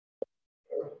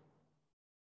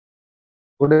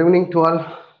Good evening to all.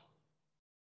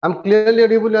 I'm clearly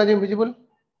audible as invisible.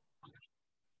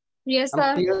 Yes, I'm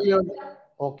sir. clearly audible.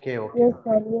 Okay, okay. Yes,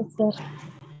 sir. Yes, sir.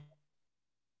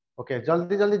 Okay,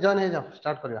 जल्दी जल्दी join है जाओ,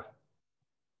 start करिया.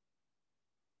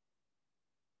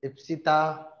 इप्सिता,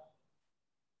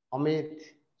 अमित,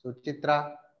 सुचित्रा,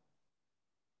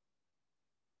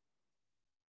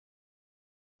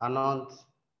 आनंद,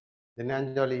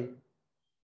 दिनांजलि.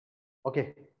 Okay,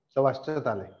 सब आश्चर्य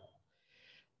ताले.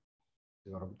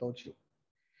 गरम तो छी.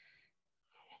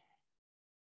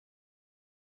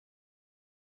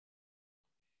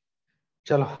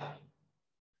 चलो.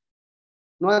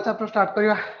 नया चैप्टर स्टार्ट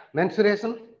करिया.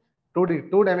 Mensuration 2D,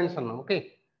 2 dimension. Okay.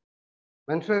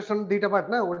 Mensuration दीटा part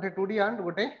ना, गोटे 2D and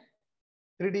गोटे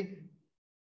 3D.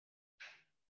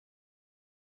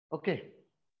 Okay.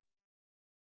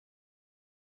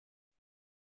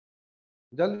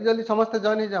 जल्दी जल्दी समझते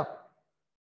जॉइन ही जाओ,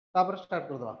 तापर स्टार्ट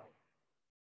कर दो.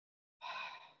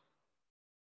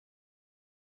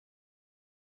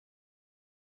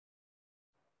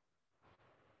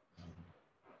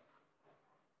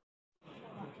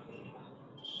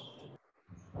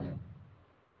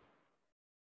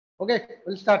 Okay,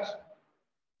 we'll start.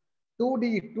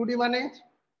 2D माने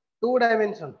 2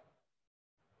 dimension.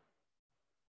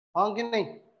 हाँ कि नहीं?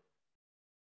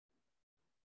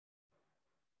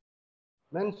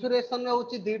 मेंसुरेशन में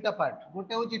होची दीटा पार्ट.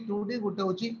 गोटे होची 2D, गोटे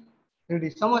होची 3D.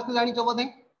 समस्त जानी चो बोधे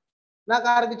ना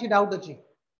कार किछि डाउट अछि.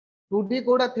 2D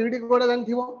कोडा 3D कोडा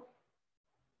जानथिबो.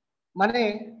 माने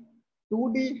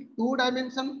 2D 2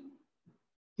 डायमेंशन,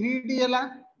 3D हला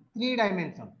 3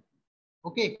 डायमेंशन.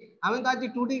 ओके, आमे तो आज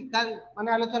 2D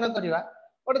माने आलोचना करिवा.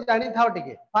 बट जानी थाओ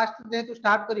टिके. फास्ट जेहेतु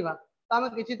स्टार्ट करिवा तो आमे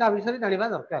किछि ता विषय जानिबा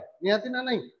दरकार. नियति ना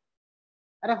नहीं?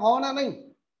 अरे हो ना नहीं?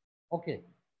 ओके,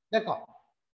 देखो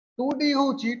 2D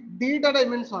होची दीटा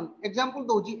dimension. Example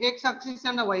Dochi x axis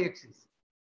and y axis.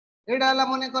 एडा हला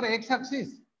मने कर x एक्सिस,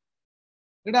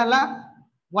 एडा हला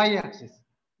y एक्सिस.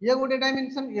 ये गोटे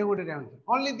डायमेंशन, ये गोटे डायमेंशन.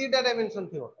 ओनली दीटा डायमेंशन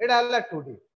थियो. एडा हला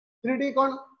 2D. 3D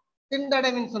कोन तीनटा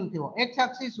डायमेंशन थियो. x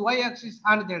axis, y axis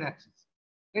and z axis.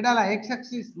 एडा हला x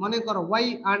एक्सिस मने कर y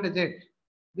and z.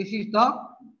 This is the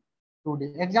 2D.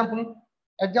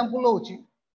 Example होची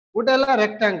गोटे हला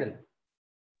रेक्टेंगल.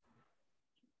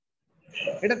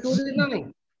 एटा 2D ना नहीं?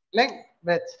 Length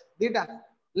breadth दीटा.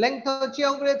 लेंथ अछि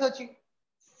और ब्रेथ अछि.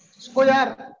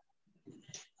 Square.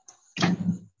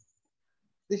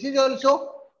 This is also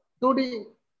 2D.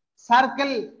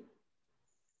 Circle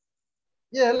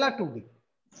ये हला 2D.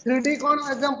 3D कोन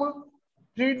एग्जांपल?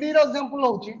 3D रो एग्जांपल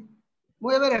होची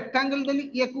मु एबे रेक्टेंगल देली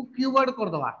ये को क्यूबॉइड कर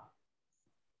दवा.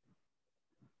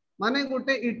 माने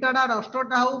गोटे इटाडा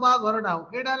रस्टोटा हो बा घरटा हो.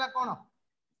 एडा हला कोन?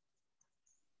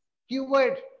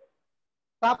 क्यूबॉइड.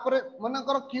 तापर मन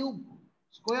कर क्यूब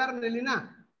स्क्वायर नेली ना,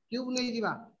 क्यूब नहीं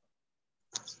जीवा.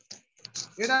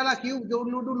 एडा हला क्यूब जो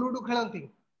ludo ludo खेलंती.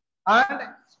 And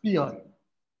sphere.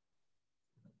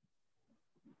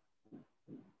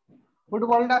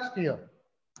 Football डा स्फीयर.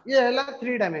 ये हला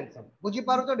 3 डायमेंशन. बुझी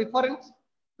पारो तो डिफरेंस.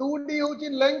 2D होची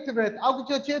लेंथ ब्रेथ. आ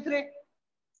कुछ अछि एथरे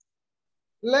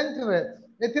लेंथ ब्रेथ.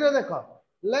 एथिरे देखो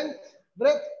लेंथ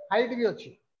ब्रेथ हाइट भी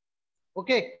अछि.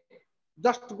 ओके,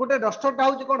 जस्ट गोटे डस्टरटा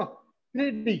होची कोन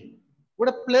 3D.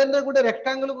 गोटे प्लेन रे गोटे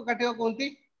रेक्टेंगल को काटियो कोनती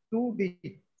 2D.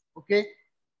 ओके,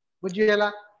 बुझी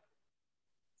हला.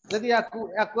 यदि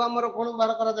याकु हमर कोन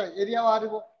बार करा जाय एरिया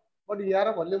बाहरिबो, बट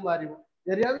यार वॉल्यूम बाहरिबो.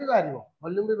 एरिया भी बाहरिबो,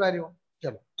 वॉल्यूम भी बाहरिबो.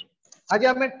 चलो आज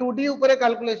हमें 2D ऊपर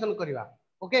कैलकुलेशन करिवा.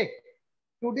 ओके,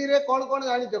 2D रे कोन कोन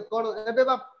जानि छ कोन एबे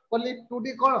बा बोली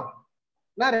 2D कोन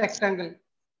ना रेक्टेंगल,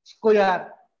 स्क्वायर,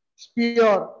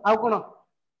 स्फीयर आ कोन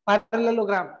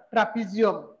पैरेललोग्राम,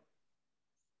 ट्रापेजियम.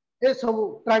 ये सब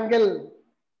ट्रायंगल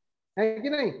है कि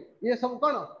नहीं? ये सब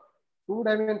कोन 2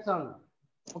 डायमेंशन.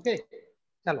 ओके,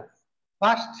 चलो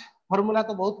फर्स्ट फार्मूला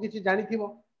तो बहुत किछि जानि थिबो.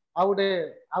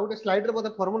 आउटे स्लाइड रे बोते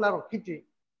फार्मूला रखी छी.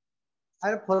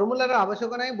 अरे फार्मूला रे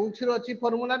आवश्यक नहीं. बुक्स रे अछि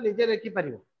फार्मूला निजे रेखि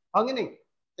परिबो. हो कि नहीं?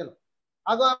 चलो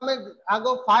आगो हमें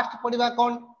आगो फास्ट पढ़िबा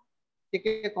कोन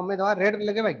टिके कमे दवा. रेड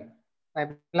लगे भाई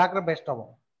ब्लैक रे बेस्ट हो.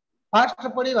 Fast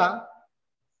पढ़िबा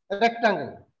rectangle.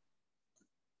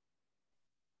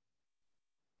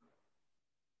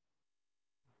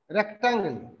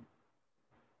 रेक्टेंगल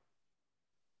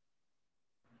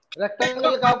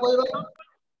रेक्टेंगल का कोइबा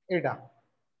एटा.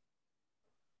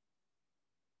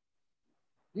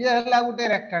 ये हला गुटे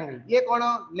रेक्टेंगल. ये कोन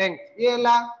लेंथ, ये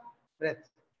हला ब्रेथ.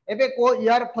 एबे को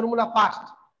यार फार्मूला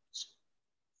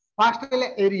फास्ट के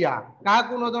एरिया का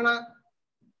को न दना.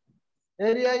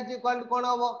 एरिया इज इक्वल टू कोन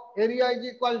हबो? Area is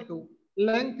equal to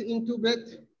length into breadth.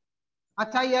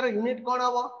 अच्छा यार यूनिट कोन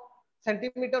हबो?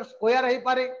 सेंटीमीटर स्क्वायर हे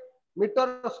पारे.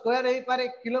 मीटर स्क्वायर हे पारे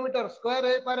किलोमीटर स्क्वायर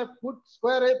हे पारे फुट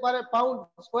स्क्वायर हे पारे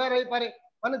पाउंड स्क्वायर हे पारे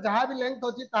माने जहां भी लेंथ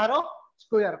अछि तारो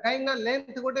स्क्वायर काई ना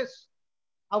लेंथ गोटे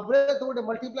आ ब्रेथ गोटे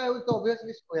मल्टीप्लाई होई तो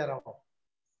ऑब्वियसली स्क्वायर हो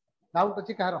डाउट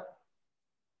अछि कार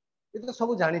ये तो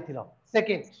सब जानि थिलो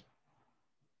सेकंड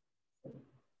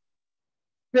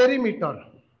पेरीमीटर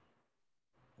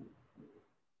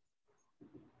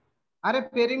अरे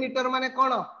पेरीमीटर माने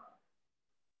कोन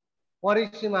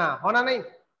परिसीमा होना नहीं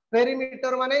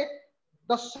पेरीमीटर माने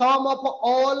the sum of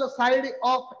all side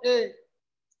of a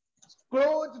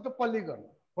closed polygon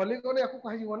polygon याको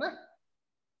कहि जीवो ना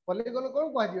polygon कोन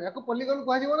कहि जीवो याको polygon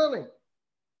कहि जीवो ना नहीं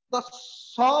the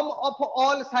sum of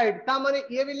all side ता माने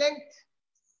ये भी लेंथ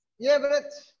ये ब्रेथ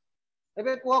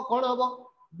एबे को कोन हबो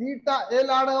दीटा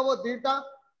l आड हबो दीटा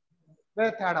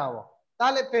ब्रेथ आड हबो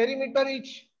ताले पेरीमीटर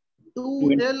इज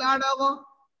 2l आड हबो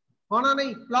होना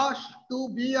नहीं प्लस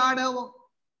 2b आड हबो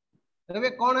एबे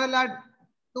कोन हला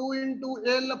 2 into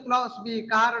l plus b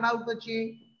car doubt अछि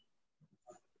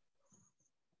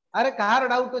अरे कार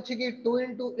डाउट अछि कि 2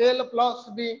 into l plus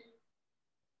b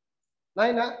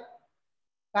नहीं ना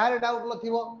कार डाउट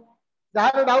नथिवो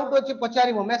जार डाउट अछि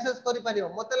पचारिबो मेसेज करि पारिबो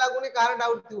मते लागुनी कार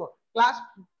डाउट थिवो क्लास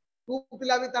 2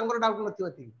 पिला भी तांगर डाउट नथिवो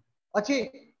थी अछि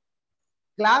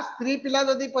क्लास 3 पिला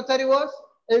जदी पचारिबो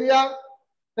एरिया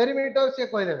पेरीमीटर से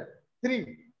कहि देबे 3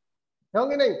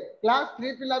 होंगे नहीं क्लास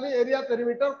 3 पिला भी एरिया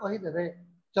पेरीमीटर कहि देबे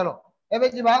चलो एबे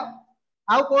जीवा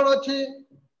आउ कोन अछि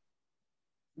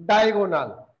डायगोनल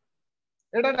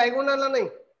एटा डायगोनल नहीं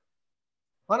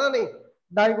होना नहीं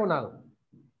डायगोनल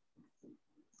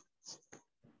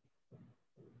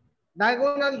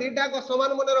डायगोनल दीटा को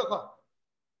समान मने रखो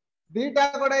दीटा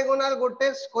को डायगोनल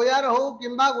गोटे स्क्वायर हो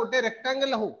किंबा गोटे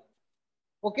रेक्टेंगल हो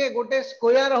ओके गोटे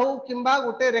स्क्वायर हो किंबा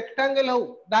गोटे रेक्टेंगल हो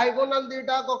डायगोनल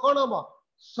दीटा को कोन हो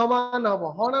समान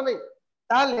हो होना नहीं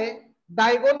ताले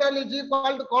डायगोनल इज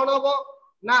इक्वल टू कोन हो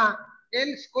ना l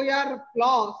square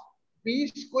plus b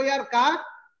square का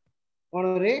कोन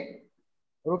रे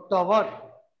रूट ओवर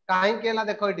काहे केला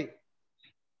देखो एटी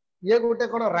ये गोटे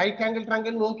कोन राइट एंगल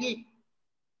ट्रायंगल नो की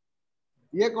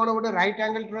ये कोन गोटे राइट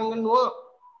एंगल ट्रायंगल नो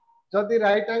जदी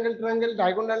राइट एंगल ट्रायंगल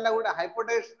डायगोनल ला गोटे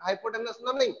हाइपोटेनस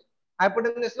ना नहीं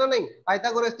हाइपोटेनस ना नहीं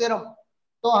पाइथागोरस थ्योरम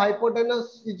तो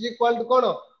hypotenuse is equal to cone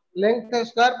length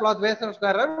square plus base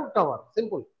square root over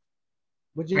simple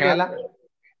बुझी गेला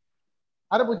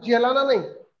अरे बुझी गेला ना नहीं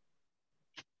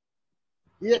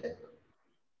ये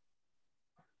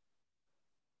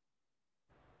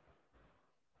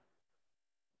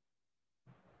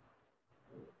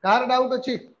कार डाउट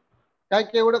अछि काई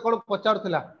के गोटे कोन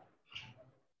पचारथिला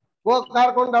वो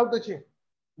कार कोन डाउट अछि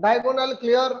diagonal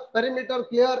clear perimeter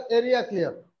clear area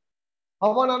clear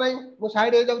हबो ना नहीं मु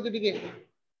साइड हे जाउ टिके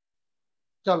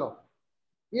चलो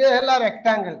ये हैला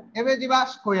रेक्टेंगल एबे दिबा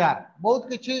स्क्वायर बहुत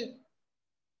किछि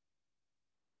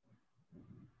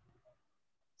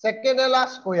सेकेंड हैला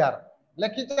स्क्वायर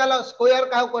लेखि चलो स्क्वायर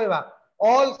का कहबा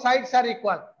ऑल साइड्स आर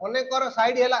इक्वल ओने कर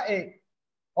साइड हैला a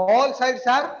all sides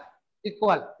are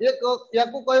equal ये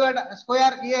याकू कहबा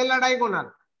स्क्वायर ये हैला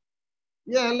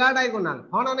डायगोनल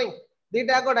होना नहीं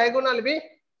दीटा को डायगोनल भी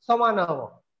समान हबो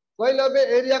कहलो बे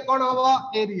एरिया कोन हबो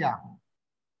area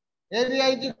area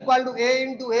is equal to a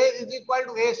into a is equal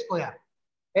to a square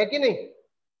है कि नहीं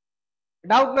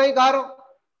डाउट नहीं करो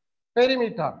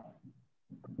पेरीमीटर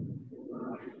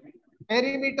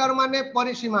पेरीमीटर माने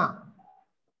परिसीमा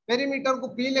पेरीमीटर को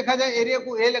p लिखा जाए एरिया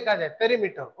को a लिखा जाए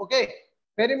पेरीमीटर ओके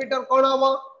पेरीमीटर कोन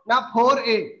हबो ना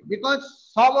 4a because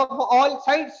some of all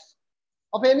sides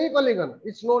of any polygon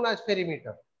is known as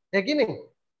perimeter है कि नहीं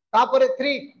तापरे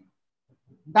 3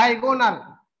 डायगोनल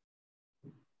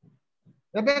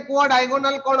एबे को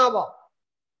डायगोनल कोन हबो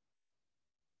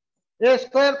a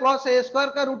square plus a square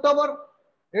का रूट ओवर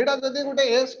एडा जदी गुटे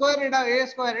a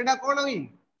स्क्वायर एडा कोन होई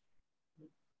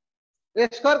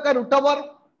a स्क्वायर का रूट ओवर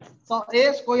तो a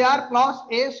square plus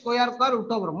a square का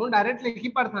रूट ओवर मु डायरेक्ट लिखि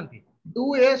पड़थांती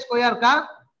 2a स्क्वायर का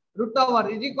root over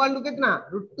is equal to कितना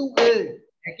 √2a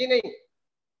है कि नहीं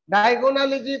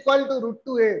diagonal is equal to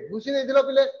 √2a बुझी नै दिलो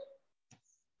पिले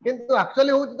किंतु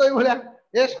एक्चुअली होत तो भलिया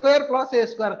a square plus a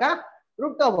square का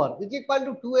root over is equal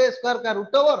to 2a square का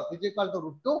root over is equal to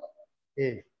 √2a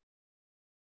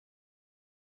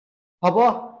हबो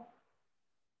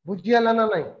बुझियाला ना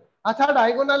नहीं अच्छा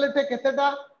डायगोनल एते केतेटा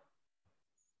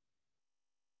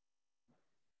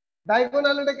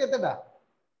डायगोनल एते केतेटा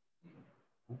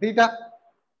दीटा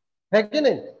है कि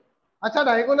नहीं अच्छा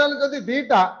डायगोनल जदी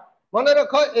दीटा मने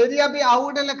रखो एरिया भी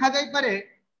आउट लिखा जाई पारे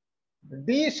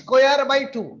d स्क्वायर बाय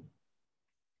 2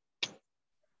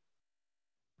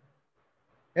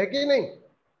 है कि नहीं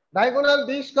डायगोनल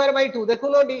d स्क्वायर बाय 2 देखो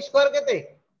नो d स्क्वायर केते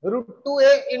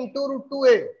 √2a into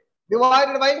 √2a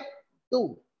divided by 2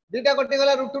 दुटा कटि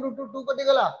गला √2 कटि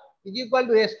गला is equal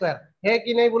to a square है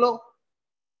कि नहीं बोलो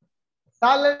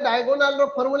ताले डायगोनल रो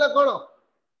फार्मूला कोन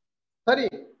सॉरी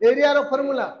एरिया रो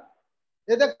फार्मूला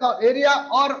ये देखो एरिया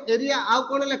और एरिया आउ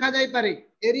कोन लिखा जाई पारे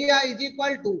area is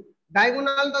equal to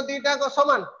diagonal तो दुटा को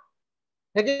समान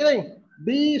है कि नहीं b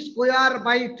square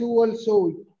by 2 also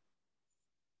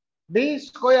b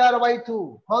square by 2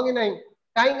 हो कि नहीं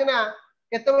काहे ना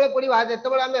केतेबेले पढिबा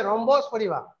जेतेबेले हमें रोम्बस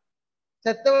पढिबा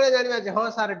सेतेबेले जानिबा जे हां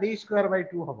सर d स्क्वायर बाय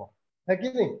 2 हबो है कि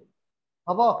नहीं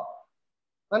हबो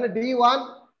माने d1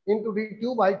 into d2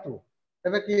 by 2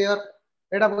 तबे क्लियर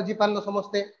एडा बुझी पारलो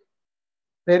समस्ते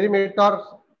पेरीमीटर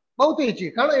बहुत इजी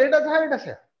कारण एडा था एडा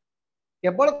से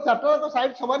केवल चार्टर को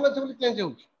साइड समान न चेंज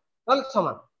होउछ नल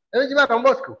समान एबे जिबा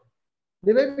रोम्बस को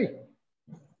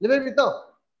लिबेबी तो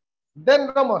देन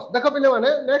रोम्बस देखो पिले माने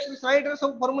नेक्स्ट स्लाइड रे सब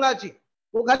फार्मूला अछि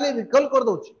वो खाली रिकॉल कर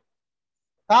दोछ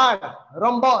कार्ड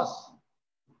रोम्बस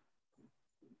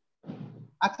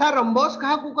अच्छा रोम्बस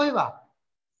कहा को कहबा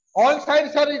all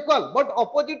sides are equal but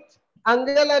opposite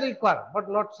angle are equal but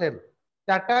not same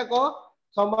चाटा को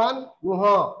समान नुह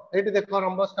एटी देखो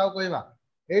रोम्बस का कहबा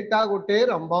एटा गोटे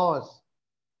rhombus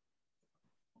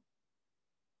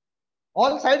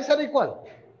all sides are equal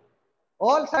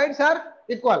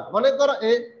माने कर ए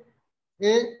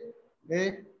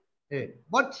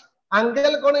बट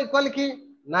एंगल कोन इक्वल की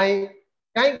नहीं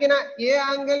काहे कि ना A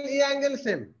angle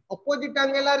same opposite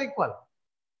angle are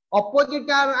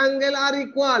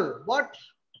equal but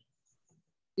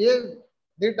ये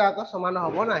दुटा को समान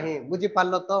हबो नहीं बुझी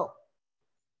पारलो तो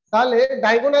ताले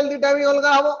डायगोनल दुटा भी अलग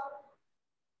हबो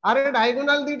अरे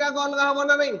डायगोनल दुटा को अलग हबो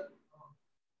ना नहीं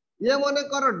ये मने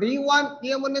करो d1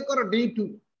 ये मने करो d2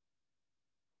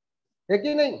 है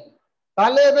कि नहीं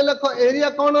ताले एबे लिखो एरिया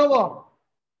कोन हबो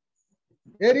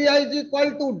area is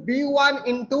equal to d1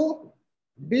 into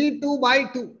d2 by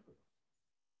 2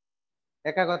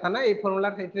 एका कथा ना ए फार्मूला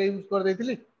सेटे यूज कर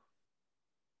देथिली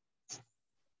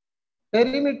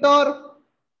perimeter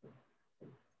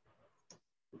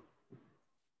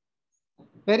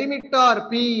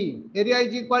p area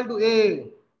is equal to a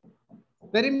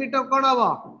perimeter कोन हबो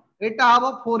एटा हबो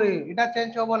 4a एटा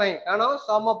चेंज हबो नाही कारण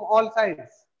सम ऑफ ऑल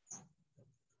साइड्स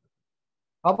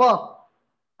हबो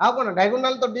आ कोन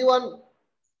डायगोनल तो d1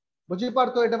 बुझी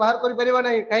पारतो एटा बाहर करि परिबा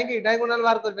नाही काहे कि डायगोनल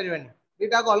बाहर करि परिबानी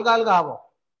एटा को अलग अलग हबो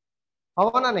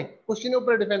हबो ना नहीं क्वेश्चन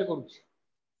ऊपर डिपेंड करूछ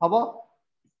हबो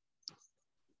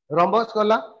रोम्बस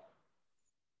गला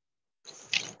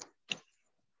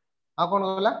आ कोन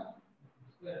गला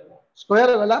स्क्वायर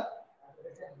गला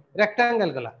रेक्टेंगल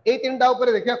गला ए तीनटा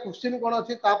ऊपर देखिया क्वेश्चन कोन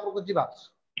अछि ता पर को जीवा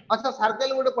अच्छा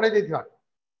सर्कल गोटे पढे देथिवा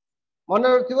मन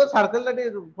रथिबो सर्कल टा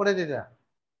पढे देथिवा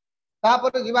ता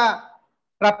पर जीवा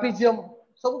ट्रापेजियम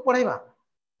सब पढेबा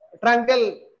ट्रायंगल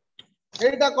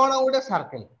एटा कोन गोटे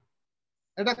सर्कल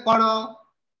एटा कोन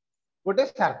गोटे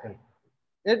सर्कल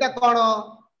एटा कोन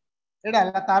एटा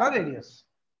हला तार रेडियस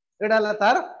एटा हला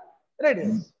तार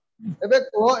रेडियस एबे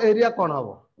को एरिया कोन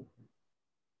हबो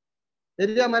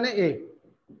एरिया माने ए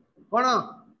कोन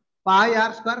पाई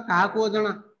आर स्क्वायर कहा को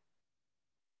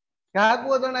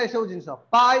जना ऐसे जिनस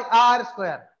पाई आर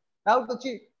स्क्वायर डाउट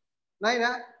अछि नहीं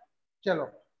ना चलो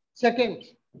सेकंड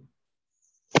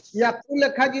या को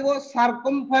लिखा जीवो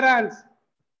सर्कमफरेंस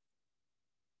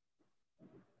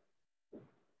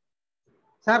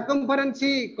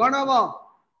कोन हबो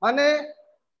माने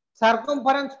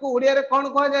सर्कमफरेंस को उड़िया रे कोन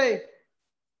कह जाए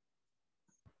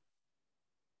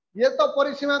ये तो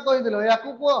परिसीमा कहि दिलो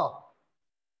याकू को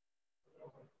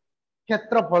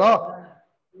क्षेत्रफल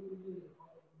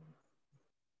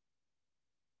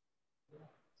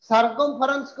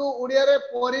सर्कमफरेंस को उड़िया रे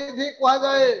परिधि कह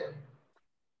जाए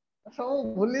सब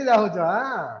भूली जाउ छ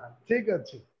हां ठीक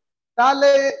अछि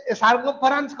ताले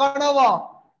सर्कमफरेंस कोन हबो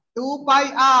 2 pi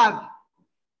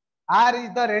r is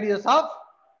the radius of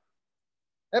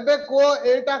एबे को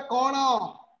एटा कोन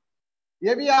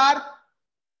ये भी r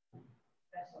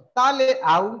ताले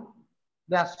आउ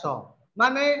व्यास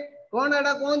माने कोन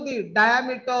एटा कोनती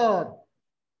डायामीटर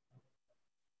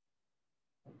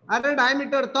अरे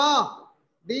डायामीटर तो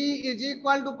d is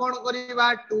equal to कोन करिबा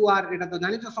 2r एटा तो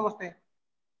जानि छ समझते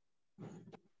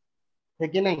है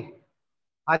कि नहीं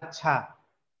अच्छा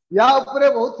या ऊपर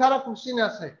बहुत सारा क्वेश्चन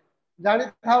आसे जानि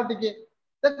थाओ टिके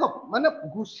देखो माने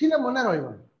घुसिले मने रहइबो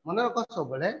मने रख सब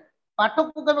बेले पाठ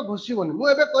को केबे घुसिबोनी मु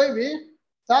एबे कहबी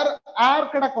सर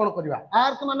आर्क टा कोन करिबा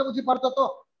आर्क माने बुझी परतो तो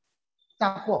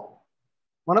चाप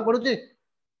मन पडुची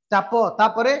चाप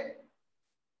तापरे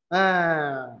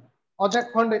अधे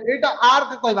खंड एटा आर्क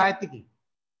कहबा एतिकी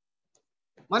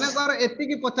माने कर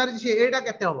एतिकी पचारि छी एटा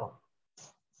केते होबो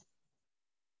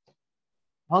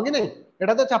हो कि नहीं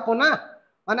एटा तो चाप ना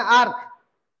माने आर्क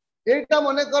एटा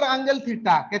मने कर एंगल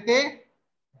थीटा केते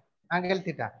एंगल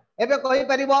थीटा एबे कहि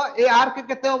परिबो ए आर्क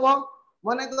केते होबो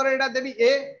मने कर एटा देबी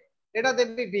ए एटा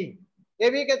देबी बी ए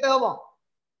बी केते होबो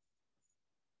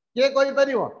के कहि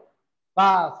परिबो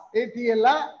बस एठी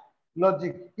हला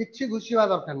लॉजिक किछि घुसिवा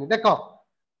दरकार नहीं देखो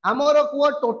हमर को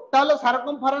टोटल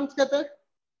सरकमफरेंस केते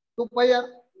 2 पाई आर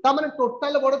ता माने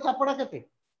टोटल बड़ चापड़ा केते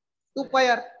 2 पाई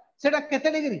आर सेटा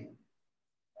केते डिग्री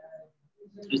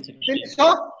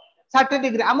 360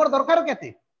 डिग्री हमर दरकार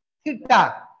केते थीटा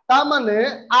ता माने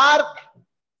आर्क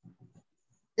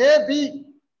ए बी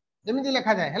एमिति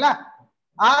लिखा जाए हैला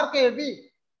आर्क ए बी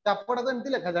चापड़ा तो एमिति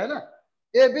लिखा जाए ना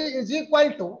A B is equal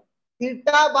to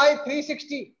theta by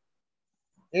 360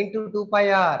 into 2 pi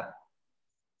r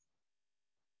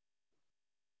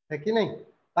है कि नहीं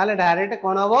ताले डायरेक्ट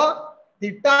कोन हबो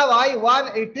theta by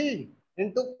 180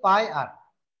 into pi r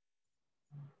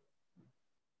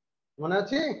मन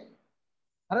अछि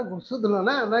अरे घुसु दलो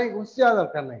ना नहीं घुसिया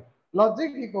दरकार नहीं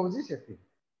लॉजिक की कहूजी सेति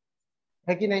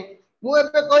है कि नहीं मु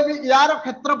एबे कहबी यार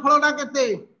क्षेत्रफलटा केते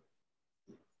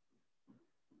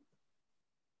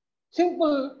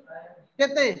सिंपल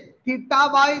केते theta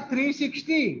by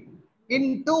 360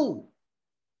 into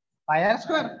pi r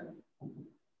square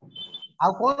आ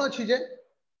कौन अछि जे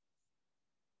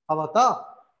हबो तो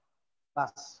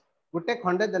बस गुटे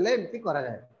खंडे देले एमती करा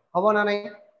जाए हबो ना नहीं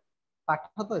पाठ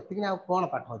तो एतिक ना कौन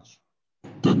पाठ अछि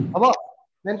हबो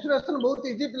मेंसुरेशन बहुत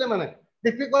इजी पिले माने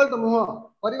डिफिकल्ट नुह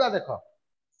परिबा देखो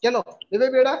चलो एबे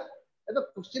बेडा एबे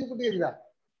क्वेश्चन को दिए दिबा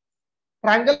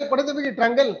ट्रायंगल पढ़े देबे कि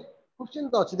ट्रायंगल क्वेश्चन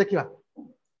तो अछि देखिबा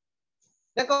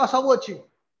देखो सब अछि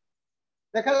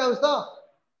देखा जाउस तो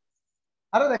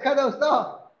अरे देखा जाउस तो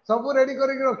सब रेडी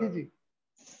करि रखी छी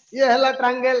ये हला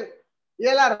ट्रायंगल ये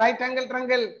हला राइट एंगल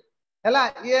ट्रायंगल हला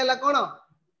ये हला कोन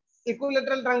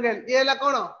इक्विलैटरल ट्रायंगल ये हला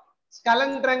कोन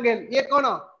स्केलन ट्रायंगल ये कोन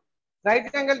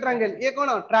राइट एंगल ट्रायंगल ये कोन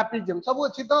ट्रापेजियम सब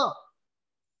अछि तो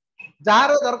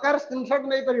जार दरकार स्क्रीनशॉट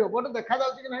नहीं परियो बोट देखा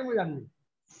जाउछ कि नहीं मु जाननी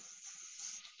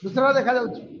दूसरा देखा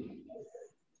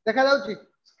जाउछ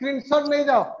स्क्रीनशॉट नहीं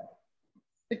जाओ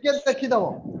टिके देखि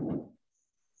दबो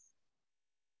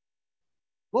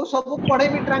वो सब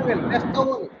पढ़ेबी ट्रायंगल व्यस्त हो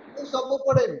वो सब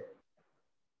पढ़ेबी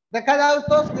देखा जाउछ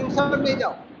तो स्क्रीनशॉट नहीं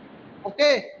जाओ ओके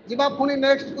जिबा पुनी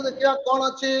नेक्स्ट को देखिया कोन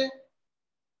अछि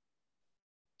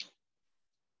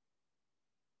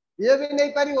ये भी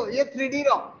नहीं पारियो ये 3D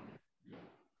रो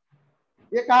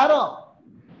ये कहारो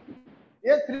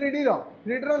ये 3D रो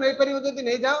नहीं पारियो जदी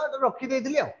नहीं जाओ तो रखी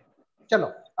देथिली आ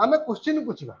चलो हमें क्वेश्चन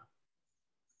पूछिबा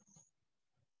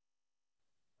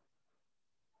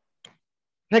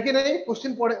है कि नहीं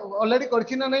क्वेश्चन पढ़े ऑलरेडी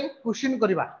करछि ना नहीं क्वेश्चन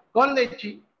करबा कोन देछि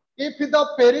if the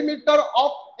perimeter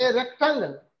of a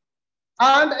rectangle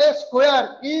and a square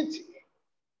each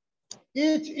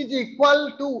is equal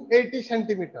to 80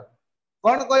 centimeter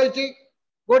कोन कहछि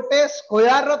गोटे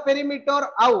स्क्वायर रो पेरीमीटर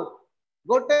आउ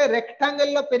गोटे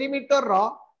रेक्टेंगल रो पेरीमीटर रो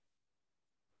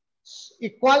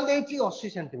इक्वल देछि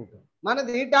 80 सेंटीमीटर माने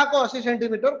दुईटा को 80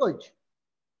 centimetre कहछि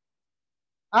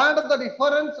and the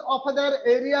difference of their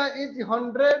area is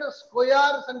 100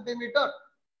 square centimeter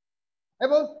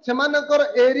एवं सेमानकर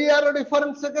area रो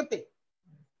difference केते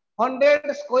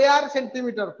 100 square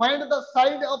centimeter find the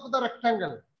side of the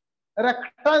rectangle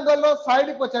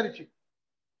side पचारिछि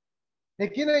है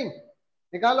कि नहीं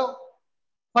निकालो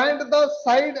find the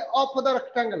side of the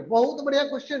rectangle बहुत बढ़िया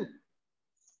क्वेश्चन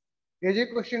ये जी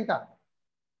क्वेश्चन था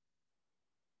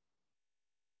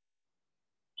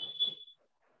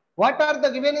what are the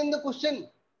given in the question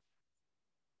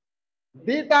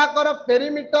दीटा कर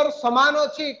पेरीमीटर समान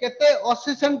अछि केते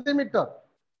 80 सेंटीमीटर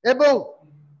एवं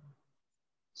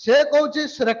से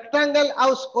कहउछि रेक्टेंगल आ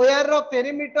स्क्वायर रो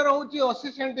पेरीमीटर होउछि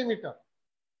 80 सेंटीमीटर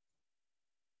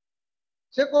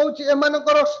से कहउछि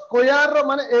एमानकर स्क्वायर रो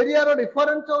माने area row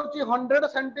difference होउछि 100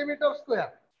 centimetre square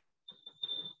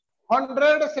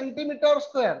 100 centimetre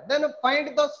square then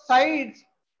find the sides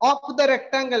of the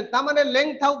rectangle ता माने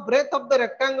length of breath of the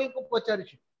rectangle को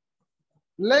पचारिछि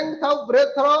length of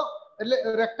breath row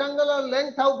rectangle और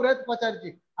length of breath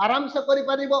पचारिछि आराम से करि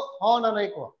परिबो हो ना नहीं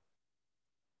को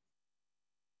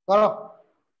करो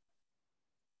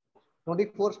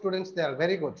 24 स्टूडेंट्स देयर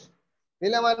वेरी गुड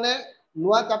पिला माने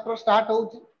नुआ चैप्टर स्टार्ट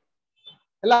होउछि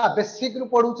हला बेसिक रु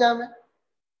पढुछे हमें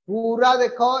पूरा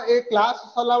देखो ए क्लास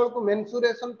सला बेल को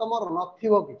मेंसुरेशन तमर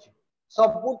नथिबो किछि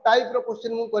सब टाइप रो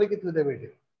क्वेश्चन मु करि कि थु देबे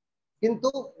किंतु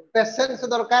पेशेंस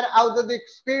दरकार आ जदी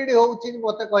स्पीड होउछि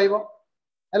मते कहइबो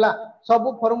हला सब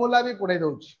फार्मूला भी पढै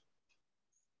दउछि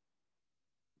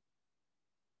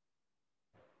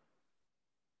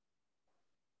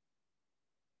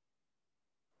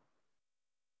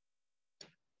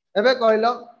एबे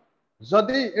कहलो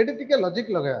जदी एडी टिके लॉजिक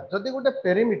लगाया जदी गोटे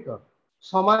पेरीमीटर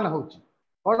समान होची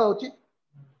कोन होची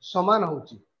समान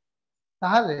होची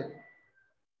ताहाले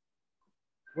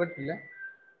वेट पिले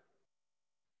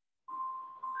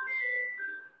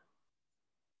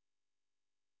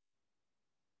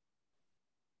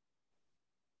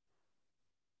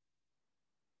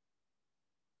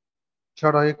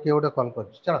छोड़ ये के गोटे कॉल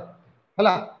कर चलो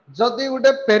हला जदि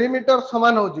गोटे पेरीमीटर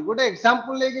समान होची गोटे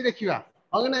एग्जांपल लेके देखिबा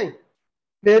हो नहीं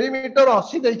पेरीमीटर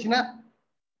 80 देछि ना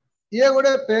ये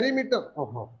गोटे पेरीमीटर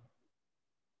ओहो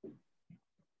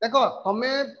देखो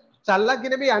तमे चाला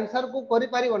कि भी आंसर को करि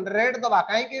पारिबन रेड दबा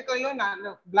काहे कि कहलो ना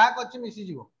ब्लैक अछि मिसी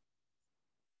जीवो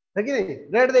है कि नहीं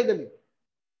रेड दे देली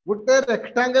गोटे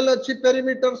रेक्टेंगल अछि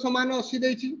पेरीमीटर समान 80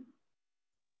 देछि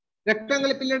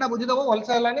रेक्टेंगल पिलेटा बुझी दबो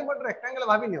भलसे हलानी बट रेक्टेंगल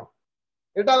भाबी नियो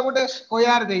एटा गोटे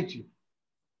स्क्वायर देछि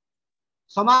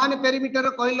समान पेरीमीटर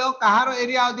कहलो कहार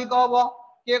एरिया अधिक होबो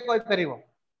के कहि परिबो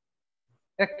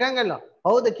रेक्टेंगल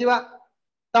हो देखिबा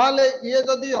ताले ये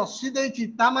जदि 80 देछि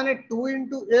ता माने 2 *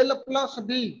 l +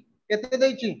 b केते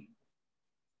देछि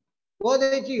ओ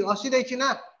देछि 80 देछि ना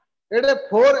एडे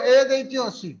 4a देछि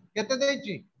 80 केते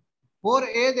देछि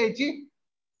 4a देछि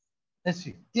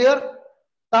 80 क्लियर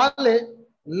ताले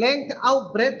लेंथ आउ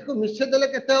ब्रेथ को मिसे देले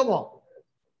केते होबो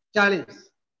 40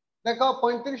 देखो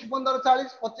 35 15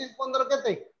 40 25 15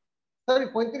 केते सॉरी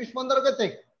 35 15 केते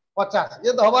 50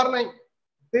 ये तो हबार नहीं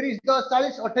 30 10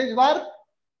 40 28 बार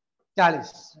 40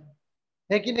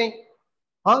 है कि नहीं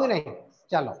हाँ कि नहीं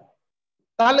चलो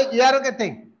ताले यार केते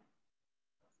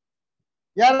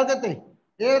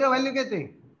ए रो वैल्यू केते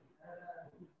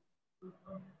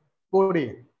 20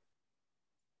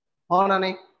 हाँ ना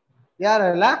नहीं यार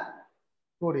हैला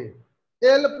 20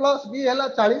 l + b हैला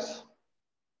 40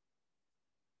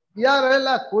 यार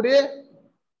हैला 20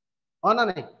 हाँ ना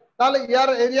नहीं ताले यार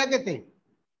एरिया केते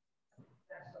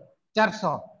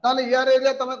 400 ताले यार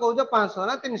एरिया तमे कहू 500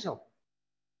 ना 300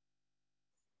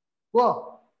 को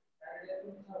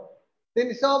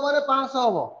 300 माने 500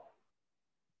 हबो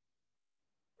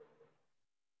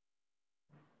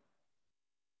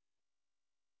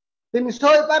 300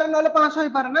 होई पारे नले 500 होई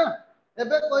पारे ना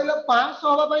एबे कहलो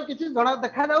 500 हबा पई किछि जणा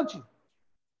देखा जाउछि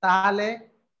ताले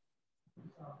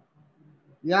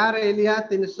यार एलिया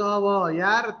 300 हबो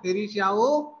यार 30 आउ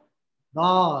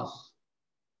 10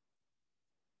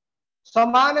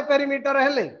 समान पेरीमीटर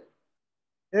हेले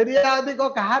एरिया अधिक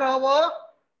कहार हबो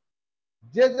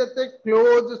जे जते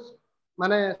क्लोज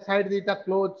माने साइड दीटा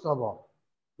क्लोज हबो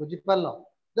बुझि परलो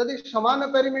जदि समान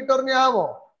पेरीमीटर निया हबो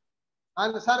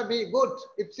आंसर बी गुड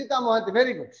इप्सिता महत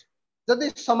वेरी गुड जदि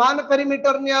समान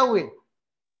पेरीमीटर निया हुए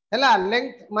हैला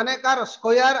लेंथ माने कार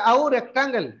स्क्वायर आउ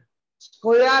रेक्टेंगल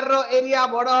स्क्वायर रो एरिया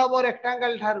बड़ हबो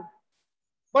रेक्टेंगल थारु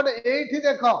बट एठी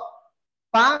देखो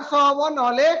 500 हबो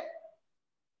नले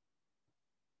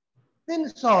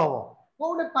 300 हबो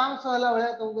कोडे 500 हला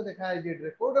भया तुमको देखा है जेट रे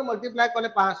कोडे मल्टीप्लाई करले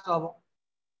 500 हबो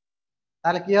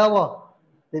ताले की हबो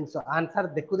 300 आंसर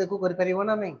देखु देखु कर परिबो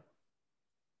ना नहीं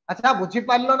अच्छा बुझी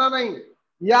पारलो ना नहीं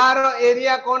यार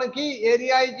एरिया कौन की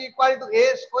area is equal to a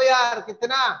square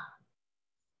कितना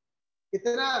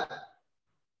कितना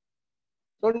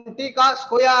 20 का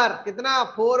स्क्वायर कितना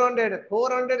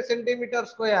 400 सेंटीमीटर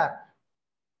स्क्वायर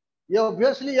ये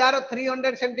ऑब्वियसली यार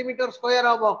 300 सेंटीमीटर स्क्वायर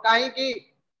हबो काहे की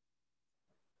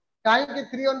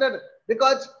 300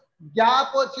 बिकॉज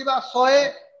गैप अछि बा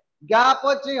 100 गैप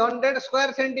अछि 100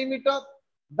 square centimetre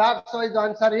that's why the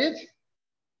answer is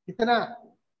कितना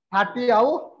 30 आउ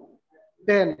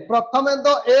 10 प्रथमे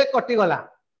तो a कटि गला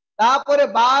तापर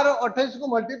 12 28 को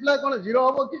मल्टीप्लाई कोन 0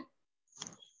 हबो कि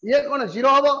ये कोन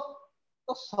 0 हबो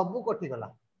तो सब कटि गला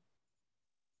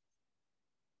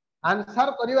आंसर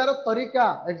करिवार तरीका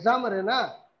एग्जाम रे ना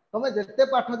तमे जत्ते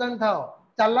पाठ जान थाओ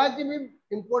चालाकी भी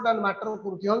इंपोर्टेंट मैटर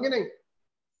करथि हो कि नहीं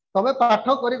तमे पाठ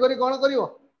करी करी कोन करिवो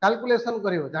कैलकुलेशन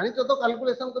करिवो जानि छ तो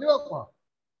कैलकुलेशन करिवो को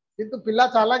किंतु पिला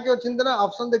चालाकी अछिन ना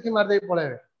ऑप्शन देखि मार दे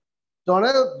पळेबे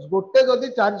जणे गोटे जदि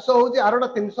 400 होची आरोटा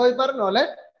 300 होई पारे नले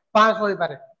 500 होई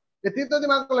पारे एति तो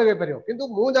दिमाग को लगे परियो किंतु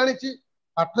मु जानि छी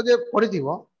पाठ जे पढि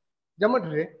दिवो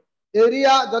ज्योमेट्री रे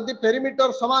एरिया जदि पेरीमीटर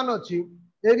समान अछि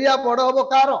एरिया बड़ हबो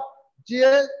कार जे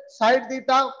साइड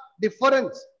दीटा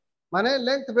डिफरेंस माने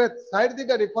लेंथ ब्रेथ साइड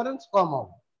दीटा डिफरेंस कम हो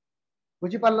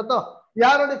बुझी पारलो तो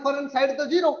यार डिफरेंस साइड तो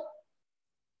 0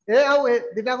 ए आउ ए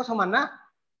दीटा को समान ना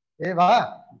ए बा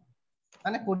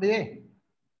माने कोडे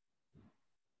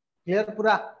क्लियर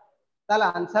पूरा ताला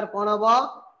आंसर कोन हबो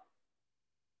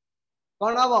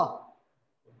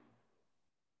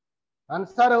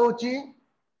आंसर होची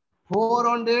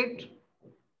 400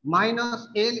 minus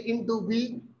L into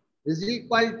B is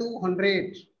equal to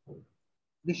 100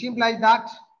 this implies that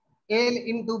L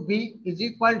into B is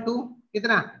equal to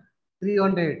कितना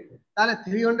 300 ताले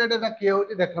 300 एटा के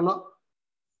होची देखनो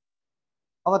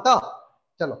अब तो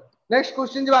चलो नेक्स्ट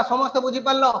क्वेश्चन जीवा समस्त बुझी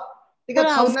पारलो ठीक है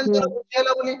थंबनेल तो बुझी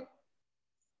हला बोली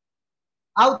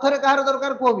आउ थरे कार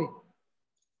दरकार को भी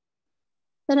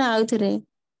सर आउ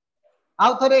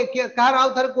थरे कार आउ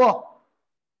थरे को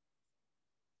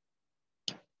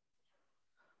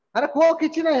अरे को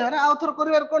किछि नहीं अरे आउ थरे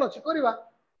करिवार कोन अछि करिवार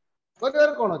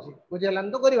कोन अछि बुझी हला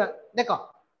तो करिवा देखो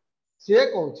से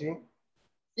कहूची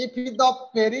if the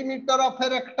perimeter of a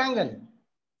rectangle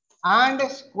and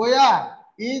square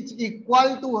is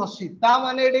equal to 80 ता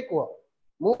माने एडी को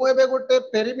मु एबे गोटे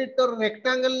पेरीमीटर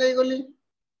रेक्टेंगल नै गली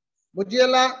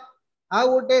बुझियला आ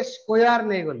गोटे स्क्वायर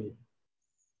नै गली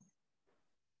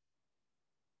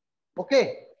ओके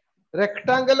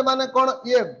रेक्टेंगल माने कोन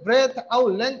ये ब्रेथ आउ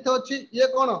लेंथ अछि ये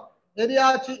कोन एरिया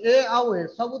अछि ए आउ ए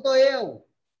सब तो ए आउ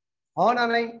हो ना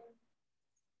नहीं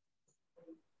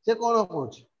से कोन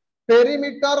कहूची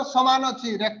पेरीमीटर समान अछि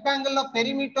rectangle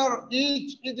perimeter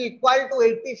is equal to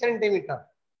 80 centimetre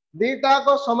दीटा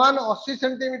को समान 80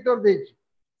 सेंटीमीटर देछि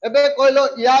एबे कहलो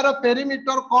यार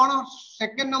perimeter cone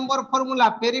second number formula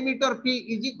perimeter p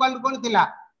is equal to कोन थिला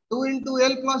 2 *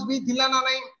 l + b थिला ना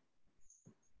नहीं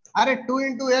अरे 2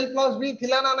 * l + b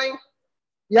थिला ना नहीं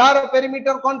यार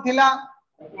पेरीमीटर कोन थिला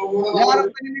यार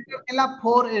पेरीमीटर थिला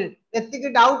 4a एति की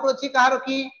डाउट अछि कार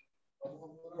की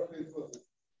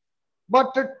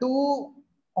but 2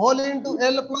 whole into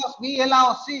l plus b हला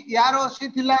 80 यार 80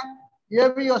 थिला ये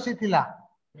भी 80 थिला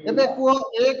एबे को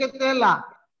a केते हला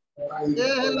a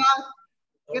हला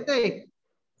केते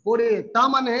 20 ता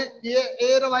माने ये a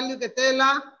रो वैल्यू केते हला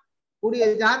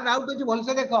 20 जहां डाउट अछि भल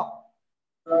से देखो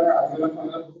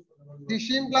this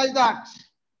implies that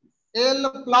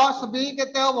l plus b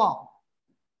केते होबो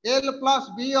l plus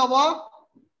b होबो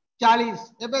 40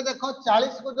 एबे देखो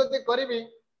 40 को जति करबी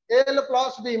l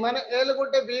plus b माने l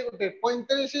गोटे b गोटे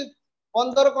 35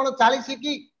 15 कोन 40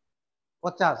 की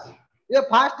 50 ये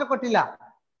फास्ट कटिला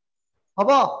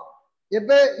हबो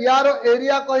एबे यार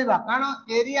एरिया कहबा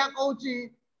कारण एरिया कहूची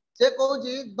से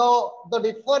कहूची the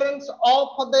difference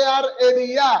of their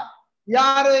area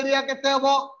यार एरिया केते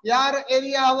हबो यार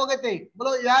एरिया हबो केते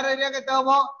बोलो यार एरिया केते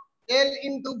हबो l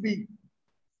 * b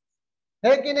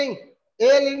है कि नहीं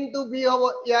l * b हबो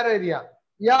यार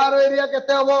एरिया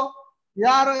केते हबो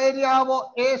यार एरिया हबो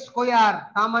a स्क्वायर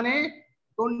ता माने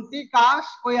 20 का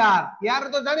स्क्वायर यार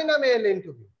तो जानी ना मैं l *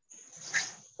 b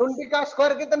 20 का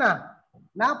स्क्वायर कितना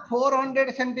ना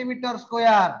 400 सेंटीमीटर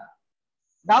स्क्वायर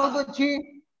डाउट अछि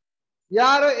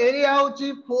यार एरिया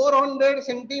होची 400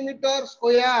 सेंटीमीटर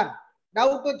स्क्वायर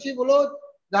डाउट अछि बोलो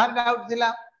जार डाउट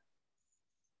थिला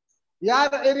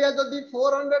यार एरिया जदी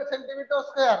 400 सेंटीमीटर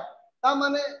स्क्वायर ता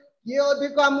माने ये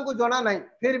अधिक हमकु जणा नाही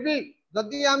फिर भी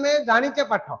जदी हमें जानि के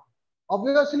पाठ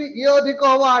ऑब्वियसली ये अधिक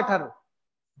हो 8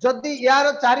 जदी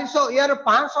यार 400 यार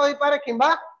 500 होई पारे किबा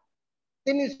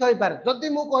 300 होई पारे जदी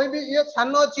मु कहबी ये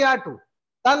सानो अछि 8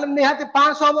 ताल निहाती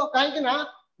 500 हो काहे कि ना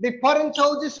डिफरेंस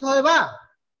होउची 100 बा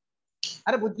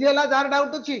अरे बुझियला जार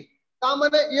डाउट अछि ता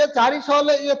माने ये 400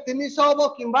 ले ये 300 हो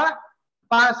किबा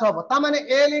 500 हो ता माने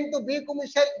l * b को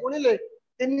मिसे गुणिले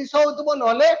 300 होतबो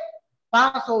नले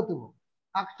 500 होतबो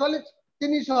एक्चुअली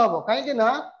 300 हो काहे कि ना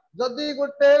जदी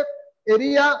गोटे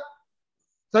एरिया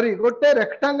सॉरी गोटे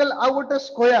रेक्टेंगल आ गोटे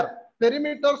स्क्वायर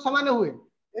पेरीमीटर समान हुए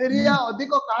एरिया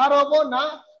अधिक कार होबो ना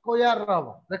स्क्वायर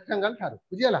रहबो रेक्टेंगल थार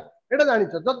बुझियला एटा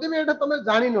जानिछो जदी भी एटा तमे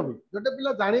जानि नबी गोटे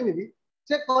पिला जानि निबी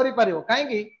से करि परिबो काहे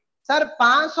कि सर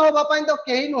 500 होबा पई तो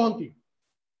केही नहंती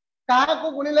का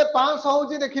को गुणिले 500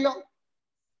 होची देखिलो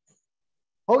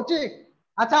होची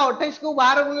अच्छा 28 को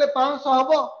 12 गुणिले 500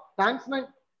 होबो चांस नहीं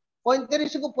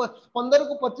 35 को 15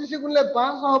 को 25 गुणिले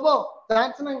 500 होबो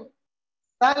चांस नहीं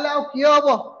ताले आ किए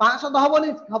होबो 500 तो होबो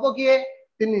नहीं होबो किए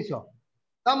 300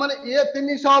 ता माने ये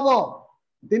 300 होबो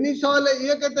 300 ले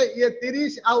ये केते ये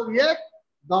 30 आ ये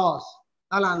 10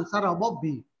 ताला आंसर होबो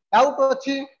बी डाउट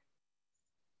अछि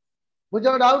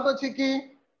बुझो डाउट अछि कि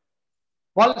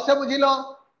भल से बुझिलो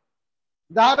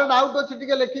जार डाउट अछि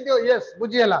टिके लिखि दियो यस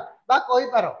बुझियला बा कहि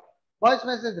पारो वॉइस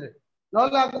मेसेज रे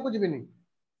नले आको कुछ भी नहीं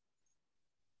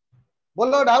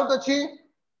बोलो डाउट अछि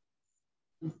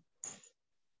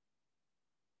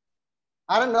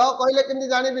अरे न कहले केंदी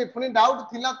जानिबी पुनी डाउट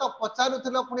थिला तो पचारु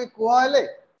थिलो पुनी को हेले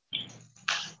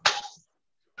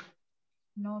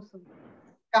नो सर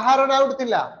कहार डाउट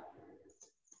थिला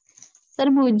सर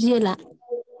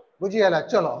बुझियला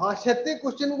चलो हां सेती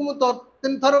क्वेश्चन को मु तो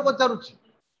 3 थरो पचारुछि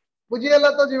बुझियला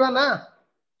तो जीवा ना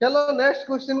चलो नेक्स्ट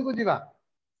क्वेश्चन को जीवा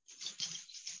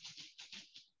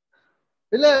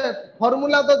इले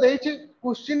फार्मूला तो देछि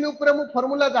क्वेश्चन ऊपर मु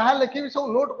फार्मूला जहा लिखिबी सब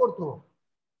नोट करथु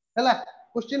हैला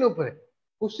क्वेश्चन ऊपर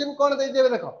क्वेश्चन कोन दे जेबे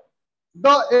देखो the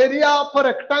area of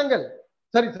rectangle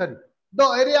sorry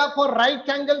the area of right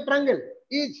angle triangle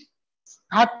is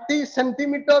 30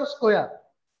 centimetre square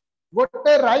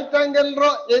गोटे राइट एंगल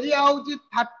रो एरिया होची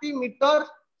 30 metre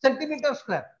centimetre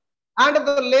square and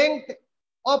the length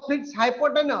of its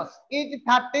hypotenuse is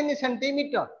 13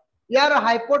 centimetre यार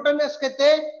hypotenuse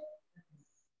केते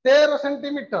 13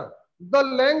 centimetre the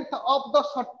length of the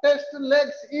shortest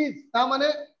legs is ता माने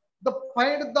the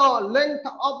find the length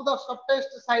of the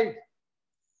shortest side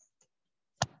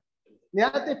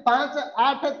निहाती 5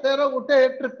 8 13 गोटे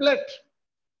triplet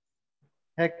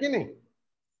है कि नहीं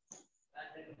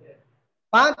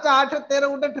 5 8 13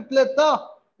 गोटे ट्रिपलेट तो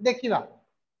देखिबा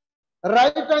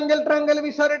राइट एंगल ट्रायंगल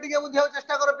विषय टिके बुझाउ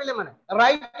चेष्टा करो पिले माने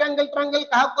राइट एंगल ट्रायंगल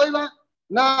कहा कहबा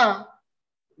ना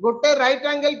गोटे राइट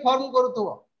एंगल फॉर्म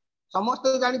करूथबो समस्त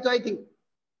जानि आई थिंक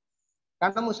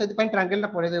कारण मु सेति पई ट्रायंगल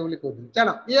पढ़े दे बोली कहू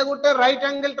चलो ये गोटे राइट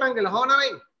एंगल ट्रायंगल हो ना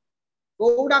नहीं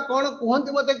कोउडा कोन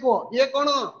कहंती मते को ये कोन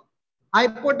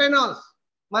हाइपोटेनस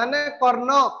माने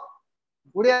कर्ण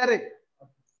उड़िया रे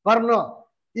कर्ण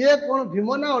ये कोन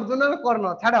भीम ना अर्जुन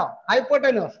कर्ण छाड़ो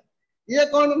हाइपोटेनस ये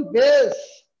कोन बेस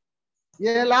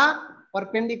ये हला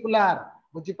परपेंडिकुलर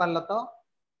बुझी पारल तो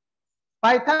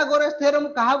पाइथागोरस थ्योरम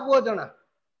कहा को जना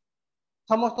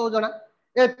समस्त को जना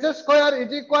h square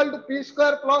is equal to p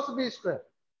square plus b square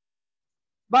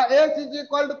बा h is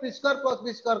equal to p square plus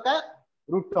b square का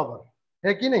रूट ओवर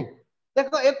है कि नहीं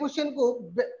देखो ए क्वेश्चन को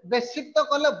बेसिक तो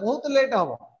कले बहुत लेट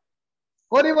हबो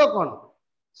करिवो कोन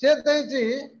से देछि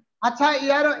अच्छा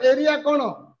यार एरिया कोन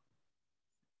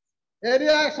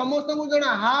एरिया समस्त को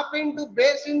जना half into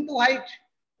base into height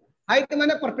height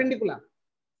माने परपेंडिकुलर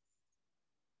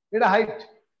एडा हाइट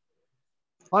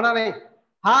होना नहीं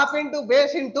half into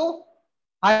base into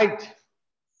height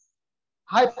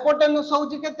hypotenuse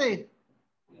होची केते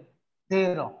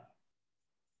 13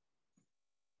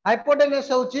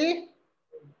 हाइपोटेनस होची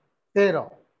 13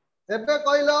 एबे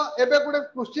कहलो एबे गुडे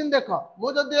क्वेश्चन देखो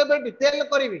मु जदी एबे डिटेल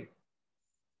करबी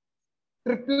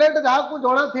ट्रिपलेट जहा को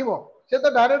जणा थिवो से तो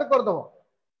डायरेक्ट कर दबो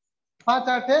 5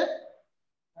 8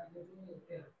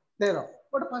 13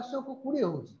 बट 500 को 20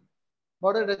 होची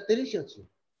बड़े 30 अछि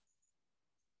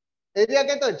एरिया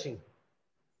केते अछि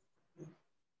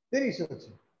 30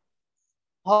 अछि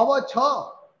हबो 6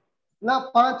 ना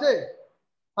 5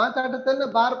 5 8 13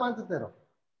 12 5 13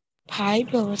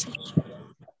 5 हो सर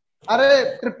अरे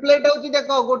ट्रिपलेट होची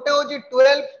देखो गोटे होची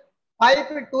 12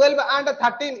 5 12 एंड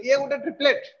 13 ये गोटे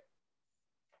ट्रिपलेट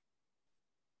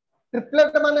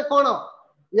ट्रिपलेट माने कोन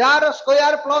यार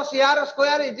स्क्वायर प्लस यार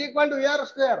स्क्वायर इज इक्वल टू यार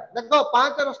स्क्वायर देखो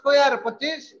 5 रो स्क्वायर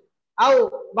 25 आउ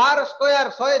 12 स्क्वायर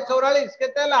 144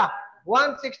 केतेला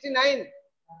 169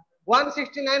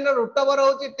 169 रो रूट ओवर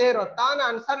होची 13 तान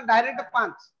आंसर डायरेक्ट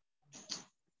 5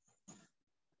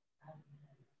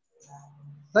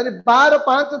 सॉरी 12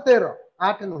 5 13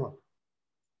 8 नुह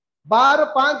 12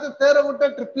 5 13 गोटे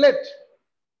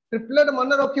ट्रिपलेट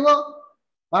मन रखिबो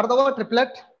मार दबो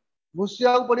ट्रिपलेट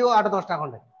घुसिया पड़ियो 8 10 टा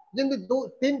खंडे जेंति 2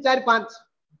 3 4 5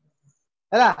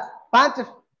 हैला 5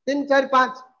 3 4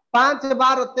 5 5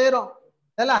 12 13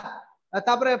 हैला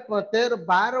तापरे 13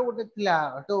 12 गोटे थिला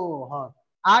तो हां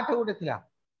 8 गोटे थिला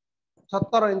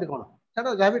 17 इंद कोन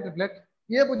छाडो जाबी ट्रिपलेट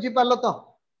ये बुझी पालो तो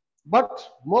बट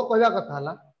मो कहया कथा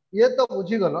हला ये तो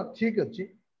बुझी गलो ठीक अछि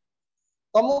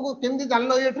तुमको केमती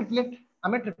जानलो ये ट्रिपलेट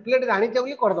हमें ट्रिपलेट जानी के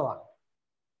बोली कर दवा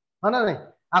हां ना नहीं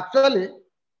एक्चुअली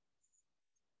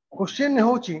क्वेश्चन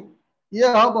होची ये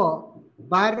हबो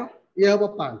 12 ये हबो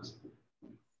 5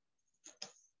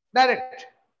 डायरेक्ट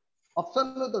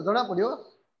ऑप्शन नो तो जणा पड़ियो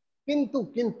किंतु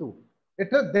किंतु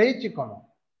एठो देइची कोन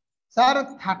सर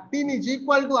 13 इज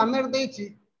इक्वल टू हमें देइची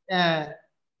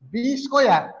b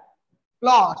square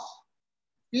plus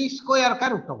p square का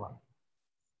रूट ओवर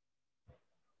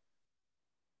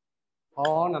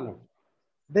ओ ना नहीं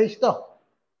देइछ तो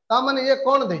ता माने ये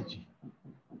कोन देइची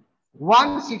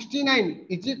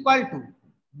 169 is equal to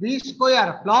b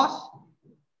square plus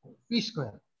p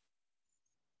square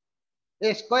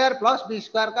a square plus b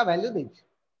square का वैल्यू देइची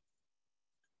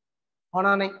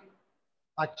होना नहीं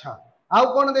अच्छा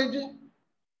आउ कोन देइची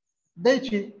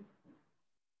देइची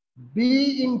b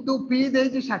into p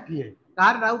देइची 60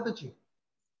 car doubt अछि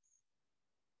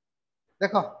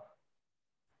देखो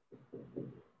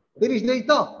 30 देइ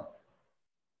तो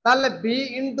ताले b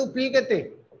into p केते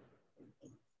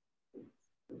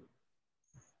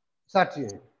 60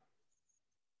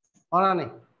 होना नहीं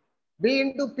b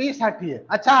into p 60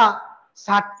 अच्छा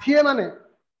 60 माने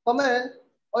तमे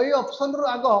ओई ऑप्शन रु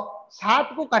आगो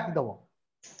 60 को काटी दबो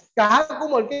कहा को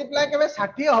मल्टीप्लाई केबे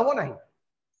 60 हबो नहीं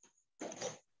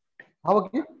हबो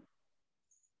कि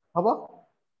हबो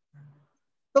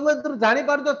तुम इधर जानी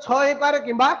पार जो 6 हे पारे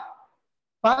किबा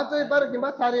 5 हे पारे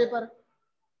किबा 4 हे पारे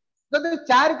जदि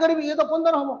 4 करबी ये तो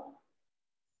 15 हबो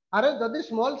अरे जदि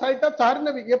स्मॉल साइड टा 4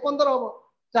 नेबी ये 15 हो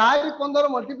 4 15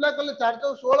 मल्टीप्लाई करले 4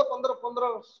 4 16 15 15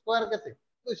 स्क्वायर केते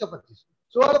 225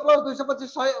 16 प्लस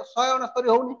 225 169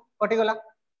 होउनी कटि गला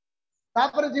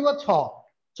तापर जीव 6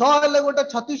 6 हेले गोटे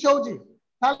 36 होउची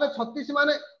ताले 36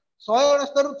 माने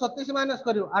 169 रु 36 माइनस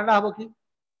करियो आडा हबो की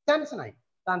चांस नाही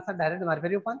तो आंसर डायरेक्ट मार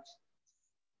करियो 5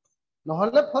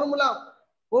 नहले फार्मूला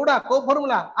कोडा को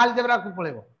फार्मूला अलजेब्रा को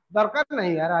पळेबो दरकार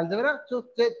नहीं यार अलजेब्रा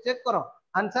चेक करो